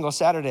every single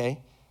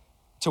Saturday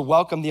to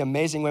welcome the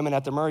amazing women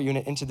at the Murray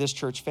unit into this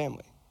church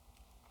family.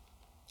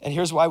 And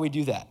here's why we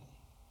do that.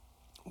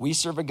 We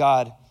serve a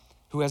God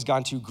who has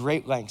gone to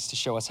great lengths to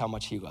show us how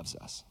much he loves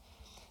us.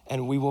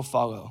 And we will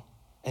follow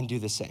and do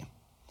the same.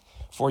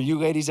 For you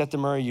ladies at the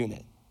Murray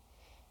unit,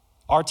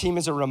 our team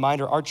is a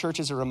reminder, our church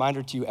is a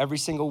reminder to you every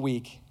single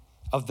week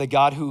of the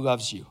God who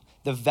loves you,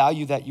 the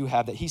value that you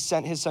have, that he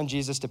sent his son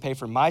Jesus to pay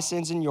for my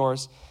sins and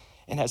yours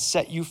and has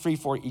set you free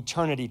for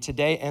eternity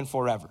today and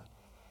forever.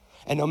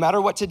 And no matter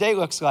what today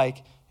looks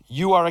like,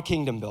 you are a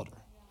kingdom builder.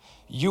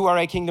 You are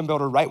a kingdom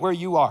builder right where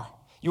you are.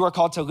 You are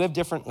called to live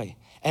differently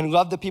and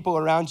love the people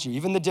around you,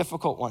 even the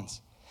difficult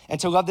ones, and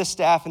to love the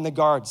staff and the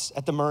guards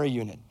at the Murray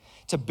unit,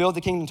 to build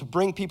the kingdom, to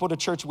bring people to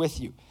church with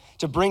you,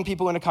 to bring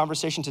people into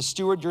conversation, to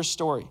steward your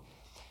story,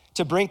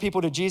 to bring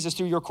people to Jesus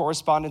through your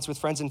correspondence with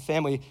friends and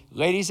family.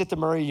 Ladies at the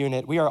Murray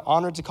unit, we are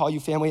honored to call you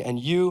family, and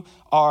you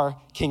are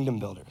kingdom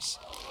builders.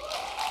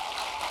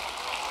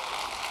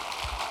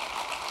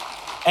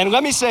 And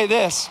let me say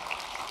this,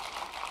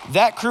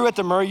 that crew at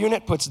the Murray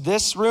unit puts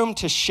this room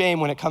to shame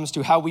when it comes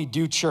to how we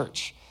do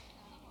church.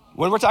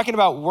 When we're talking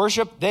about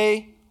worship,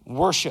 they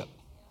worship.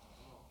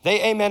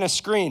 They amen a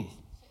screen.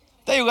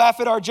 They laugh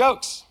at our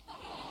jokes.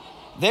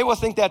 They will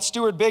think that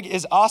Stuart Big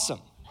is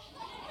awesome.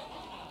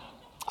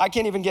 I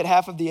can't even get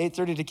half of the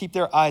 8:30 to keep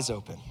their eyes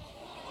open.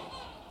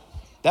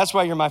 That's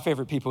why you're my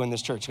favorite people in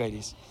this church,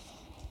 ladies.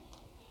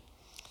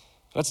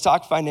 Let's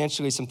talk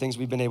financially, some things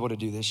we've been able to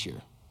do this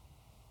year.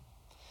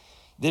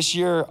 This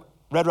year,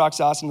 Red Rocks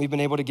Austin, we've been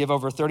able to give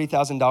over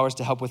 $30,000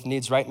 to help with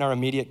needs right in our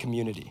immediate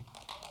community.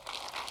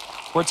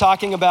 We're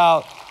talking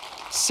about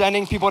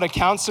sending people to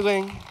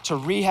counseling, to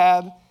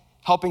rehab,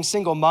 helping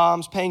single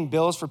moms, paying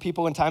bills for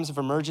people in times of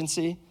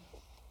emergency,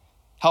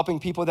 helping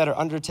people that are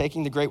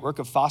undertaking the great work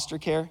of foster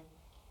care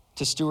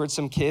to steward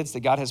some kids that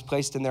God has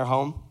placed in their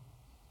home.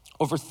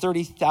 Over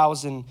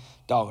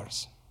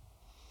 $30,000.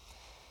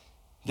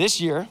 This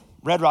year,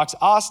 Red Rocks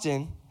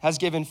Austin has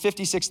given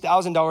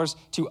 $56,000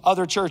 to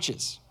other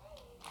churches.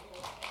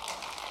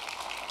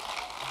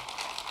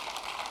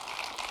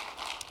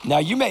 Now,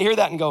 you may hear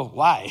that and go,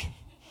 why?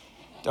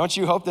 Don't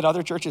you hope that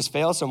other churches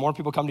fail so more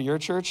people come to your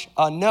church?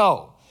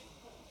 No,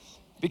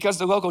 because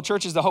the local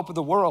church is the hope of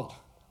the world.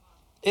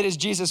 It is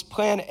Jesus'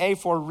 plan A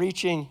for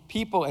reaching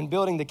people and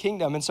building the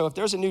kingdom. And so if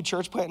there's a new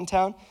church plant in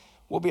town,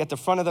 we'll be at the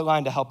front of the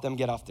line to help them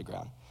get off the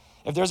ground.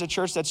 If there's a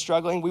church that's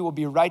struggling, we will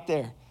be right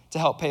there to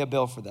help pay a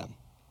bill for them.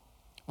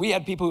 We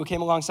had people who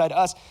came alongside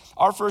us.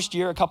 Our first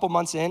year, a couple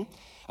months in,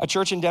 a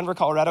church in Denver,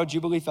 Colorado,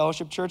 Jubilee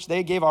Fellowship Church,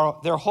 they gave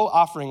their whole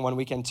offering one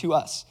weekend to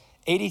us,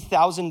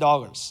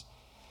 $80,000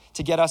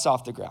 to get us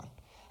off the ground.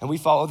 And we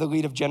follow the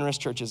lead of generous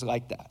churches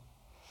like that.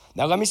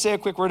 Now, let me say a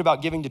quick word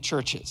about giving to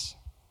churches.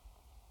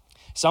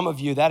 Some of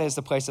you, that is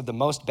the place of the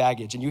most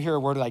baggage, and you hear a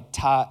word like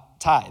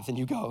tithe, and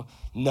you go,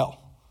 no.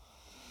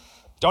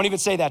 Don't even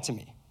say that to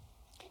me.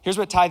 Here's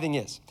what tithing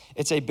is.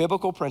 It's a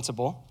biblical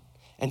principle,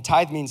 and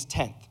tithe means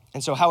tenth.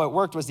 And so how it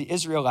worked was the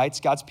Israelites,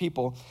 God's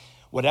people,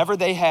 whatever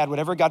they had,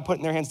 whatever God put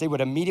in their hands, they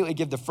would immediately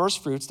give the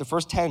first fruits, the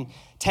first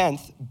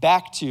tenth,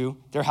 back to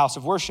their house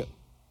of worship.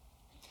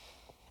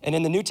 And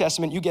in the New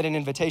Testament, you get an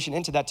invitation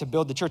into that to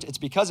build the church. It's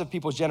because of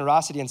people's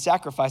generosity and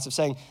sacrifice of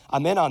saying,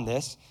 I'm in on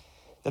this,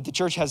 that the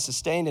church has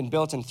sustained and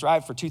built and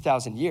thrived for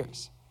 2,000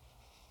 years.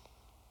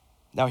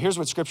 Now, here's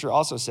what Scripture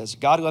also says.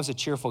 God loves a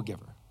cheerful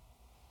giver.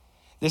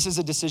 This is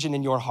a decision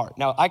in your heart.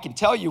 Now, I can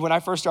tell you when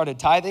I first started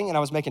tithing and I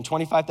was making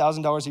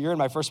 $25,000 a year in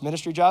my first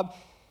ministry job,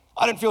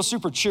 I didn't feel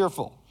super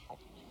cheerful.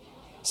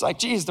 It's like,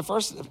 geez, the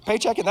first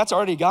paycheck and that's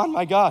already gone?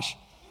 My gosh.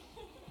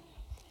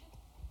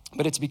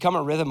 But it's become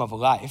a rhythm of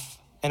life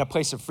and a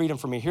place of freedom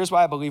for me. Here's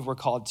why I believe we're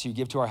called to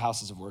give to our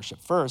houses of worship.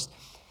 First,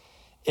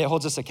 it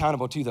holds us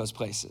accountable to those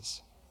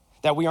places.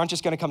 That we aren't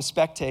just gonna come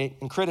spectate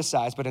and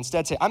criticize, but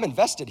instead say, I'm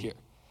invested here.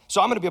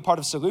 So I'm gonna be a part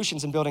of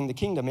solutions in building the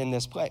kingdom in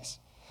this place.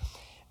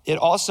 it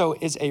also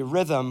is a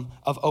rhythm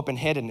of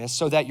open-handedness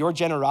so that your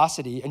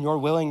generosity and your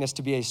willingness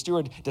to be a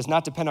steward does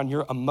not depend on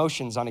your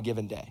emotions on a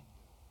given day.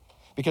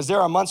 Because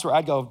there are months where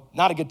I'd go,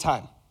 not a good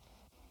time.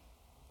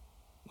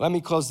 Let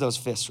me close those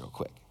fists real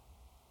quick.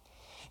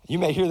 You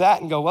may hear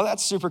that and go, well,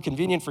 that's super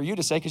convenient for you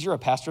to say because you're a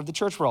pastor of the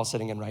church we're all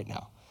sitting in right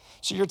now.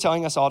 So you're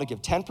telling us all to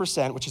give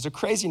 10%, which is a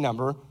crazy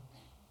number,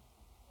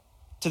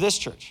 to this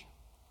church.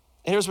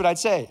 And here's what I'd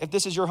say. If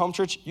this is your home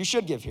church, you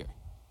should give here.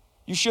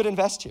 You should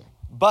invest here.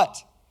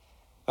 But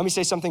let me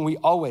say something we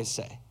always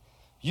say.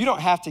 You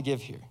don't have to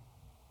give here,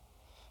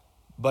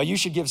 but you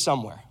should give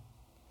somewhere.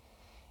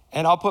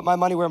 And I'll put my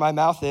money where my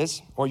mouth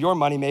is, or your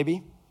money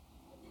maybe,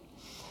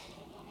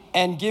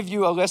 and give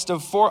you a list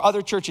of 4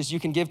 other churches you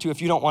can give to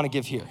if you don't want to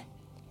give here.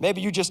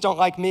 Maybe you just don't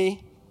like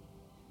me.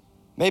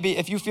 Maybe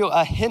if you feel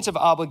a hint of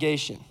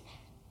obligation,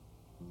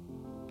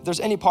 if there's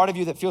any part of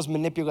you that feels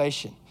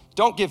manipulation,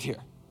 don't give here.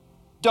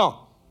 Don't.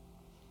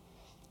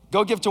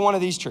 Go give to one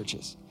of these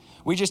churches.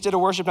 We just did a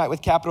worship night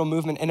with Capital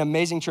Movement, an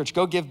amazing church.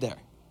 Go give there.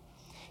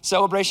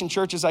 Celebration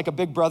Church is like a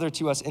big brother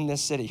to us in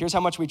this city. Here's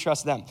how much we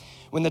trust them.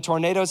 When the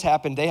tornadoes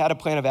happened, they had a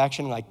plan of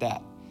action like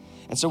that.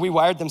 And so we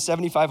wired them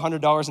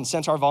 $7,500 and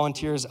sent our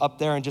volunteers up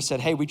there and just said,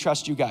 hey, we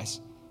trust you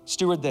guys.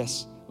 Steward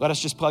this. Let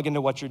us just plug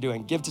into what you're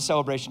doing. Give to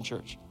Celebration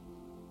Church.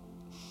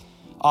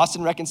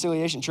 Austin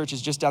Reconciliation Church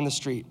is just down the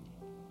street.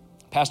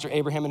 Pastor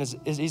Abraham,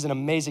 he's an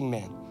amazing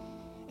man,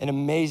 an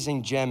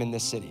amazing gem in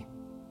this city.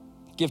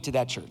 Give to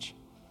that church.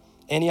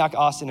 Antioch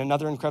Austin,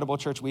 another incredible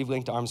church we've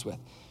linked arms with.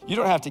 You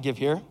don't have to give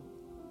here.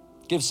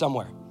 Give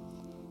somewhere.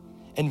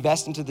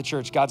 Invest into the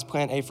church, God's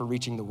plan A for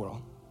reaching the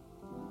world.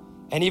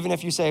 And even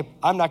if you say,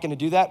 I'm not gonna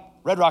do that,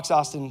 Red Rocks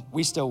Austin,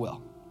 we still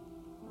will.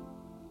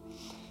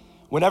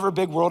 Whenever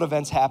big world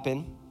events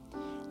happen,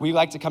 we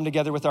like to come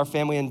together with our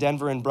family in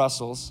Denver and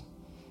Brussels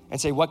and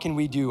say, what can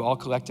we do all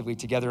collectively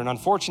together? And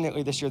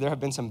unfortunately, this year, there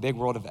have been some big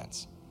world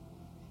events.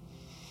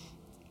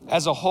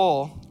 As a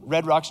whole,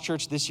 Red Rocks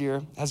Church this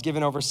year has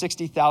given over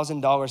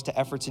 $60,000 to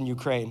efforts in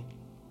Ukraine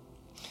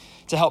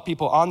to help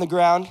people on the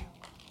ground,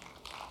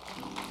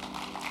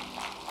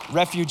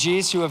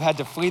 refugees who have had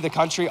to flee the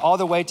country, all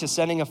the way to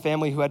sending a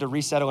family who had to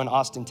resettle in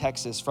Austin,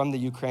 Texas from the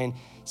Ukraine,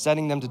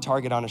 sending them to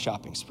Target on a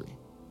shopping spree.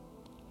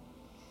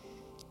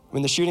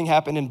 When the shooting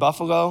happened in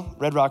Buffalo,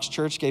 Red Rocks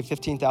Church gave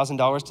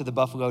 $15,000 to the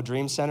Buffalo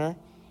Dream Center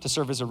to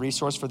serve as a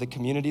resource for the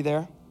community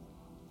there.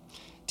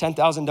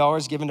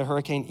 $10,000 given to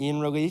Hurricane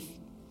Ian relief,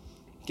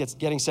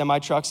 getting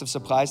semi-trucks of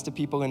supplies to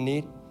people in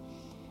need.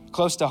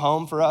 Close to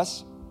home for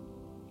us,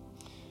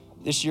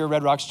 this year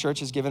Red Rocks Church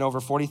has given over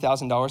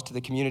 $40,000 to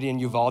the community in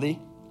Uvalde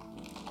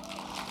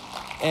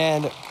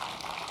and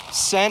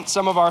sent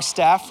some of our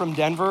staff from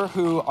Denver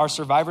who are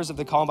survivors of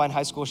the Columbine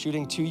High School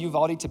shooting to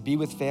Uvalde to be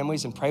with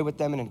families and pray with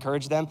them and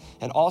encourage them,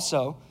 and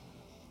also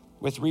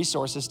with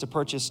resources to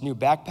purchase new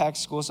backpacks,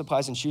 school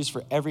supplies, and shoes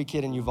for every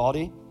kid in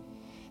Uvalde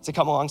to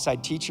come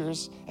alongside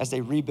teachers as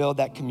they rebuild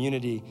that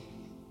community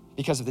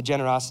because of the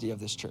generosity of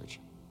this church.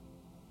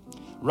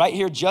 Right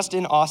here, just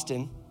in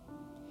Austin,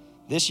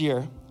 this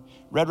year,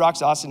 Red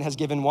Rocks Austin has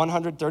given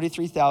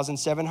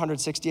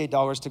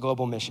 $133,768 to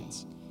global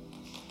missions.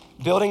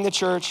 Building the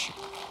church,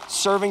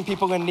 serving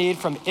people in need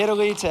from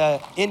Italy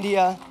to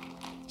India,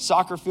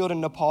 soccer field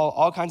in Nepal,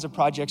 all kinds of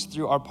projects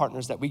through our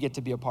partners that we get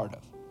to be a part of.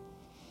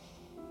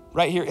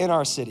 Right here in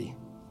our city,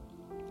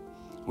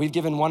 we've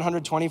given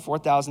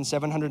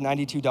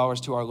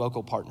 $124,792 to our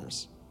local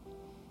partners.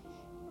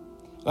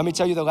 Let me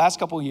tell you, the last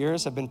couple of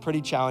years have been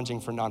pretty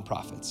challenging for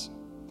nonprofits.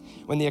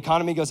 When the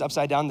economy goes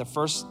upside down, the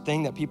first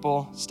thing that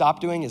people stop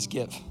doing is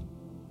give.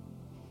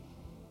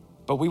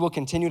 But we will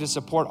continue to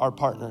support our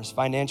partners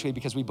financially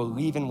because we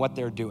believe in what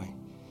they're doing.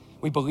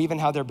 We believe in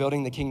how they're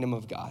building the kingdom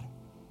of God.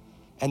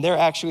 And they're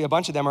actually, a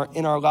bunch of them are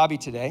in our lobby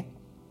today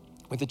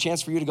with a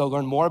chance for you to go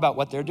learn more about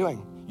what they're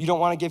doing. You don't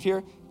want to give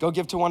here? Go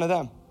give to one of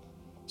them.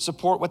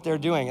 Support what they're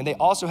doing. And they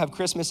also have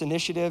Christmas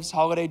initiatives,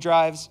 holiday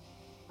drives.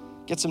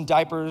 Get some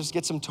diapers,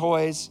 get some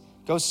toys,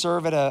 go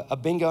serve at a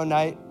bingo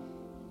night.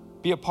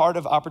 Be a part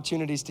of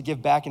opportunities to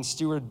give back and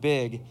steward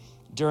big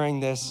during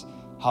this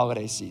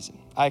holiday season.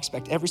 I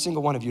expect every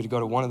single one of you to go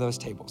to one of those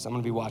tables. I'm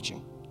gonna be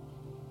watching.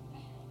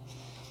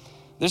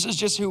 This is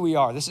just who we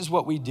are. This is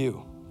what we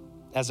do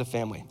as a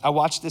family. I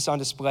watched this on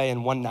display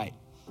in one night.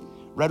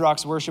 Red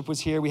Rocks Worship was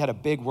here. We had a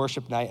big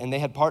worship night, and they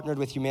had partnered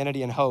with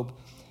Humanity and Hope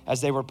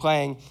as they were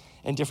playing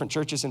in different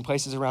churches and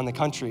places around the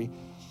country.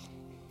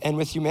 And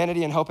with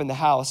Humanity and Hope in the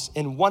house,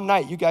 in one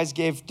night, you guys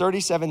gave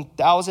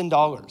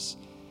 $37,000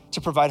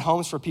 to provide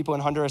homes for people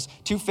in Honduras.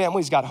 2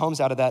 families got homes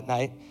out of that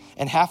night,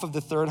 and half of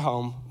the third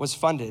home was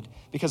funded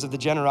because of the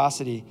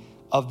generosity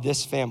of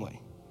this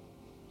family.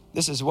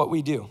 This is what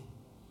we do.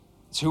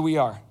 It's who we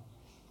are.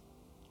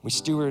 We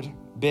steward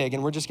big,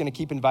 and we're just gonna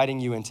keep inviting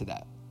you into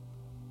that.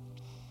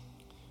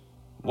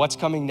 What's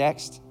coming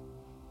next?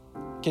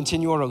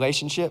 Continue a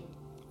relationship.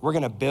 We're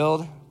gonna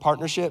build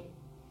partnership.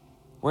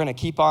 We're gonna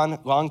keep on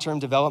long-term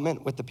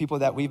development with the people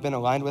that we've been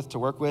aligned with to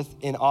work with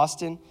in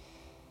Austin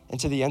and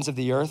to the ends of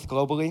the earth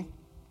globally.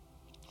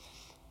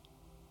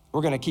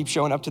 We're gonna keep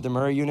showing up to the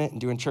Murray unit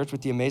and doing church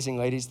with the amazing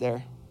ladies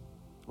there.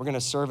 We're gonna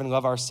serve and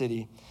love our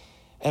city.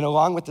 And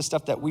along with the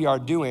stuff that we are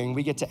doing,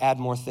 we get to add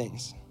more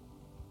things.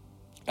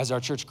 As our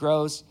church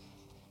grows,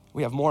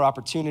 we have more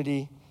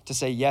opportunity to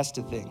say yes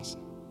to things.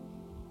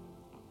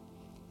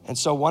 And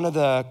so one of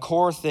the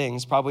core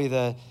things, probably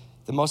the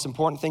most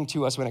important thing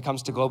to us when it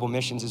comes to global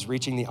missions, is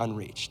reaching the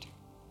unreached.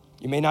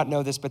 You may not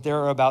know this, but there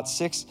are about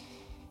 6,000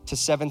 to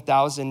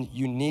 7,000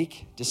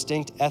 unique,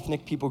 distinct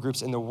ethnic people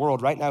groups in the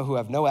world right now who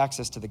have no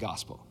access to the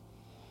gospel.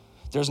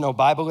 There's no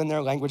Bible in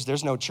their language.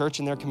 There's no church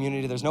in their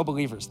community. There's no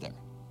believers there.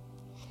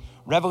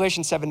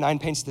 Revelation 7:9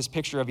 paints this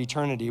picture of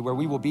eternity where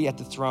we will be at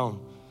the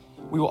throne.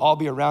 We will all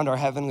be around our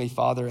heavenly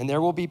Father, and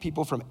there will be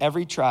people from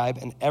every tribe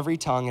and every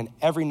tongue and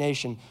every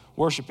nation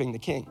worshiping the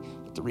King.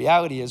 But the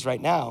reality is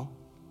right now,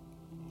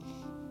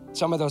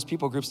 some of those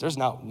people groups, there's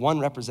not one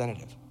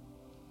representative.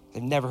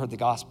 They've never heard the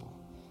gospel.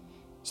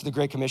 So the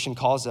Great Commission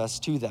calls us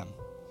to them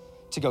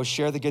to go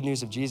share the good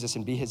news of Jesus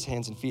and be his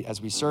hands and feet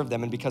as we serve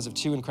them. And because of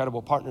two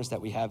incredible partners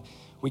that we have,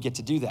 we get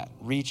to do that,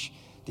 reach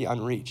the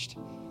unreached.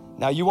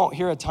 Now, you won't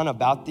hear a ton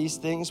about these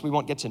things. We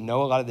won't get to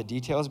know a lot of the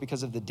details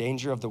because of the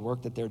danger of the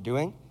work that they're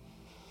doing.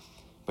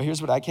 But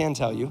here's what I can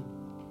tell you.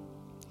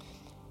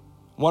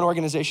 One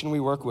organization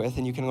we work with,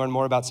 and you can learn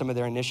more about some of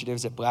their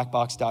initiatives at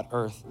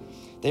blackbox.earth,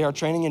 they are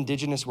training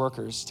indigenous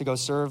workers to go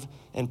serve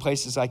in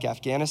places like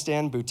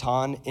Afghanistan,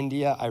 Bhutan,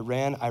 India,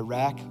 Iran,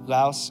 Iraq,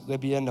 Laos,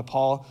 Libya,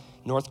 Nepal,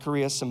 North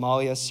Korea,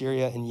 Somalia,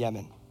 Syria, and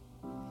Yemen.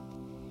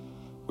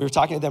 We were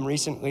talking to them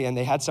recently, and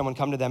they had someone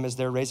come to them as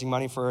they're raising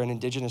money for an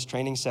indigenous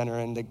training center,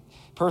 and the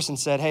person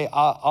said, hey,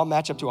 I'll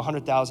match up to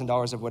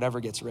 $100,000 of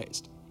whatever gets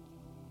raised.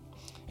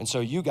 And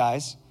so you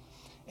guys,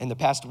 in the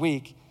past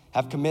week,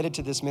 have committed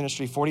to this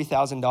ministry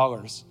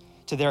 $40,000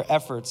 to their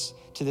efforts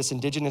to this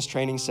indigenous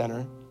training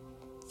center,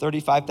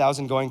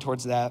 $35,000 going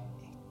towards that,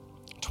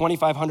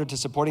 $2,500 to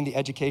supporting the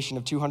education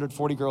of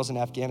 240 girls in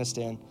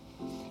Afghanistan,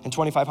 and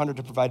 $2,500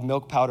 to provide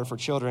milk powder for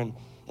children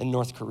in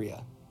North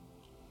Korea.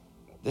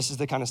 This is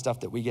the kind of stuff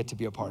that we get to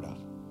be a part of.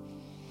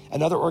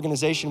 Another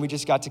organization, we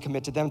just got to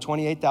commit to them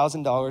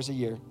 $28,000 a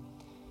year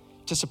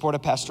to support a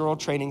pastoral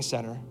training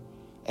center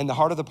in the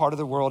heart of the part of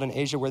the world in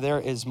Asia where there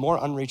is more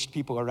unreached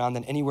people around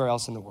than anywhere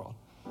else in the world.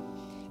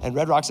 And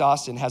Red Rocks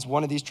Austin has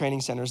one of these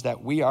training centers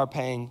that we are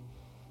paying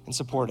and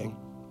supporting.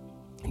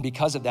 And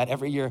because of that,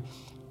 every year,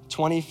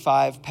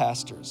 25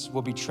 pastors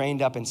will be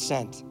trained up and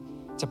sent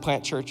to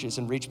plant churches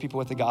and reach people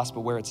with the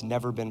gospel where it's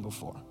never been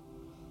before.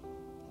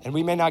 And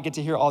we may not get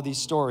to hear all these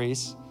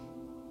stories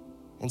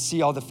and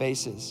see all the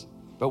faces,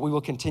 but we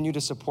will continue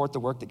to support the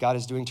work that God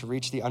is doing to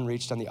reach the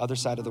unreached on the other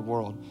side of the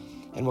world.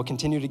 And we'll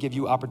continue to give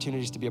you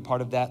opportunities to be a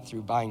part of that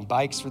through buying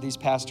bikes for these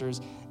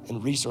pastors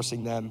and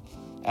resourcing them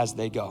as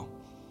they go.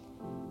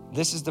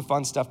 This is the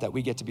fun stuff that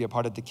we get to be a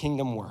part of, the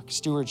kingdom work,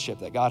 stewardship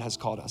that God has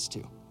called us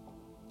to.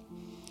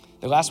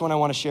 The last one I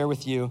want to share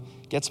with you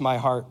gets my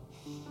heart.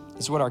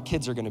 Is what our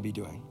kids are going to be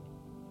doing.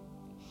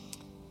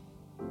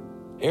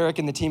 Eric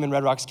and the team in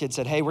Red Rocks Kids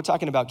said, hey, we're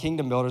talking about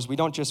kingdom builders. We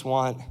don't just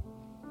want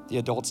the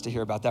adults to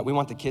hear about that. We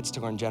want the kids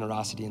to learn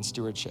generosity and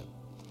stewardship.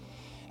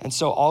 And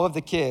so all of the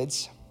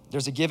kids,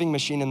 there's a giving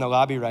machine in the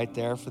lobby right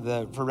there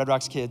for Red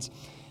Rocks Kids.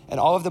 And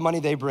all of the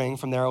money they bring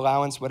from their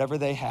allowance, whatever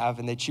they have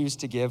and they choose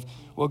to give,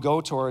 will go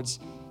towards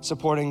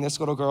supporting this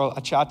little girl,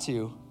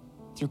 Achatu,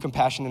 through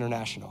Compassion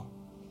International.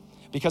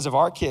 Because of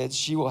our kids,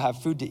 she will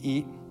have food to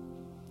eat.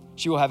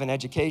 She will have an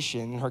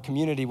education, and her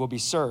community will be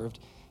served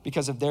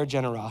because of their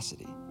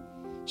generosity.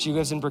 She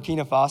lives in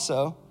Burkina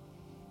Faso,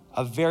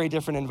 a very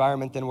different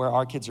environment than where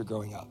our kids are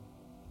growing up.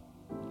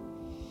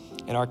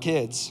 And our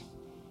kids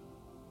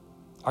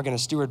are gonna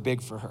steward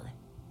big for her.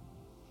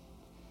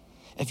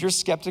 If you're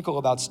skeptical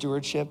about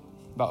stewardship,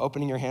 about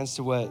opening your hands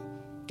to what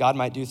God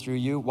might do through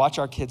you, watch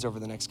our kids over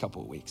the next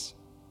couple of weeks.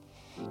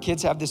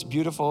 Kids have this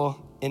beautiful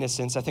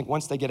innocence, I think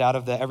once they get out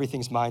of the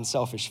everything's mine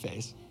selfish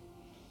phase,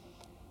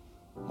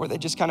 where they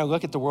just kind of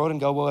look at the world and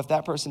go, well, if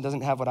that person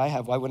doesn't have what I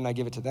have, why wouldn't I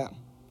give it to them?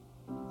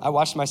 I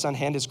watched my son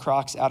hand his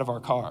Crocs out of our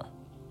car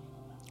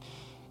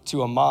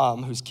to a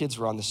mom whose kids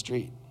were on the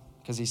street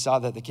because he saw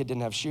that the kid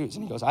didn't have shoes.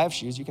 And he goes, I have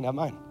shoes, you can have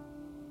mine.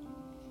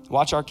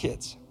 Watch our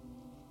kids.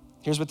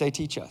 Here's what they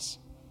teach us.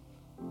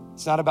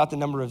 It's not about the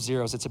number of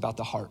zeros, it's about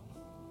the heart.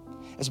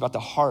 It's about the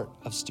heart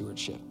of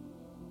stewardship.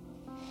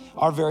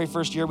 Our very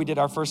first year, we did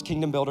our first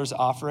Kingdom Builders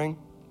offering.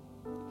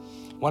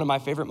 One of my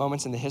favorite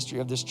moments in the history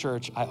of this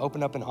church, I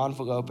opened up an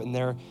envelope and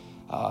there,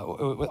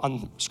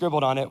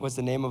 scribbled on it was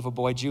the name of a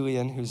boy,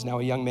 Julian, who's now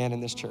a young man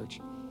in this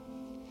church.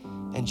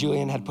 And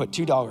Julian had put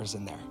 $2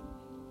 in there.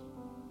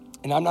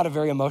 And I'm not a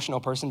very emotional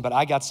person, but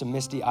I got some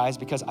misty eyes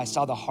because I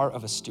saw the heart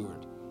of a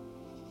steward,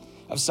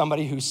 of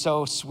somebody who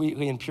so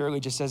sweetly and purely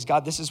just says,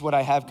 God, this is what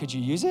I have, could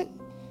you use it?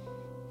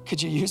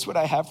 Could you use what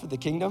I have for the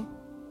kingdom?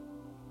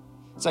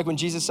 It's like when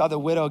Jesus saw the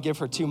widow give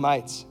her 2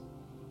 mites.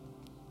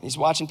 He's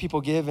watching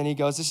people give and he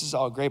goes, this is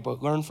all great,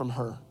 but learn from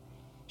her.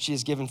 She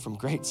has given from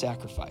great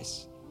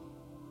sacrifice.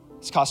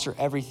 It's cost her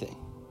everything,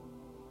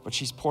 but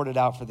she's poured it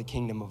out for the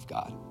kingdom of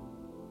God.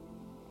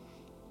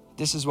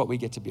 This is what we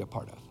get to be a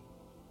part of.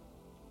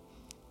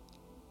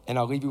 And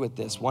I'll leave you with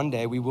this. One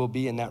day we will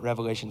be in that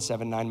Revelation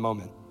 7:9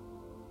 moment.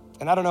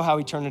 And I don't know how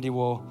eternity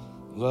will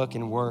look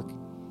and work,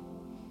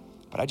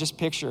 but I just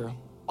picture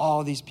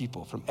all these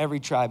people from every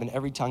tribe and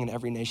every tongue and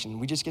every nation.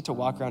 We just get to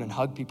walk around and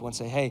hug people and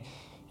say, hey,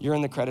 you're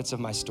in the credits of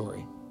my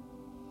story.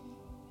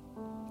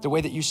 The way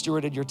that you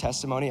stewarded your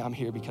testimony, I'm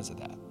here because of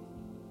that.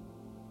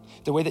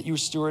 The way that you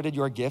stewarded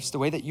your gifts, the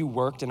way that you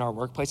worked in our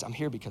workplace, I'm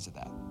here because of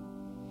that.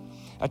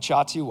 A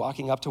Chatu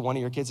walking up to one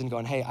of your kids and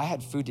going, hey, I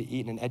had food to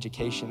eat and an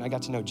education. I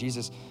got to know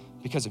Jesus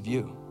because of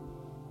you.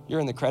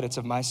 You're in the credits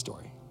of my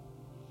story.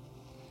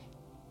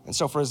 And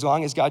so for as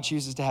long as God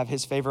chooses to have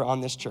his favor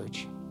on this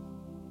church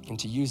and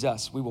to use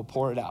us, we will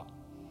pour it out.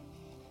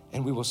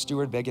 And we will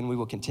steward big, and we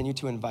will continue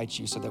to invite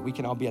you so that we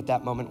can all be at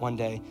that moment one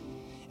day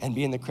and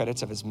be in the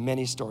credits of as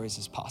many stories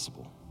as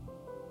possible.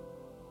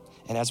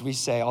 And as we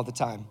say all the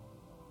time,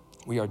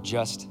 we are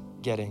just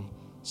getting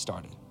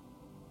started.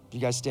 You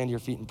guys stand to your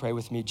feet and pray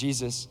with me.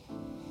 Jesus,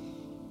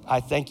 I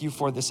thank you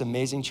for this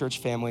amazing church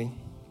family,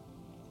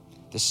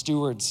 the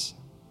stewards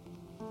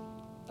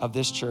of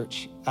this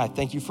church. I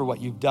thank you for what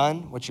you've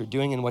done, what you're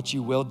doing, and what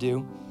you will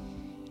do.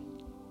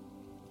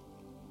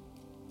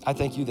 I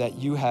thank you that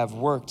you have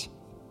worked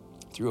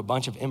through a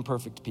bunch of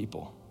imperfect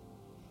people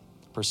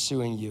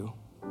pursuing you.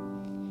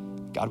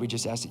 God, we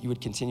just ask that you would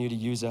continue to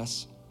use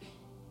us.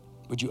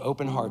 Would you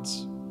open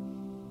hearts?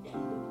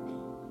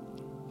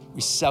 We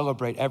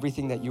celebrate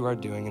everything that you are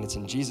doing, and it's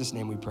in Jesus'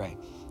 name we pray.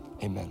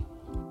 Amen.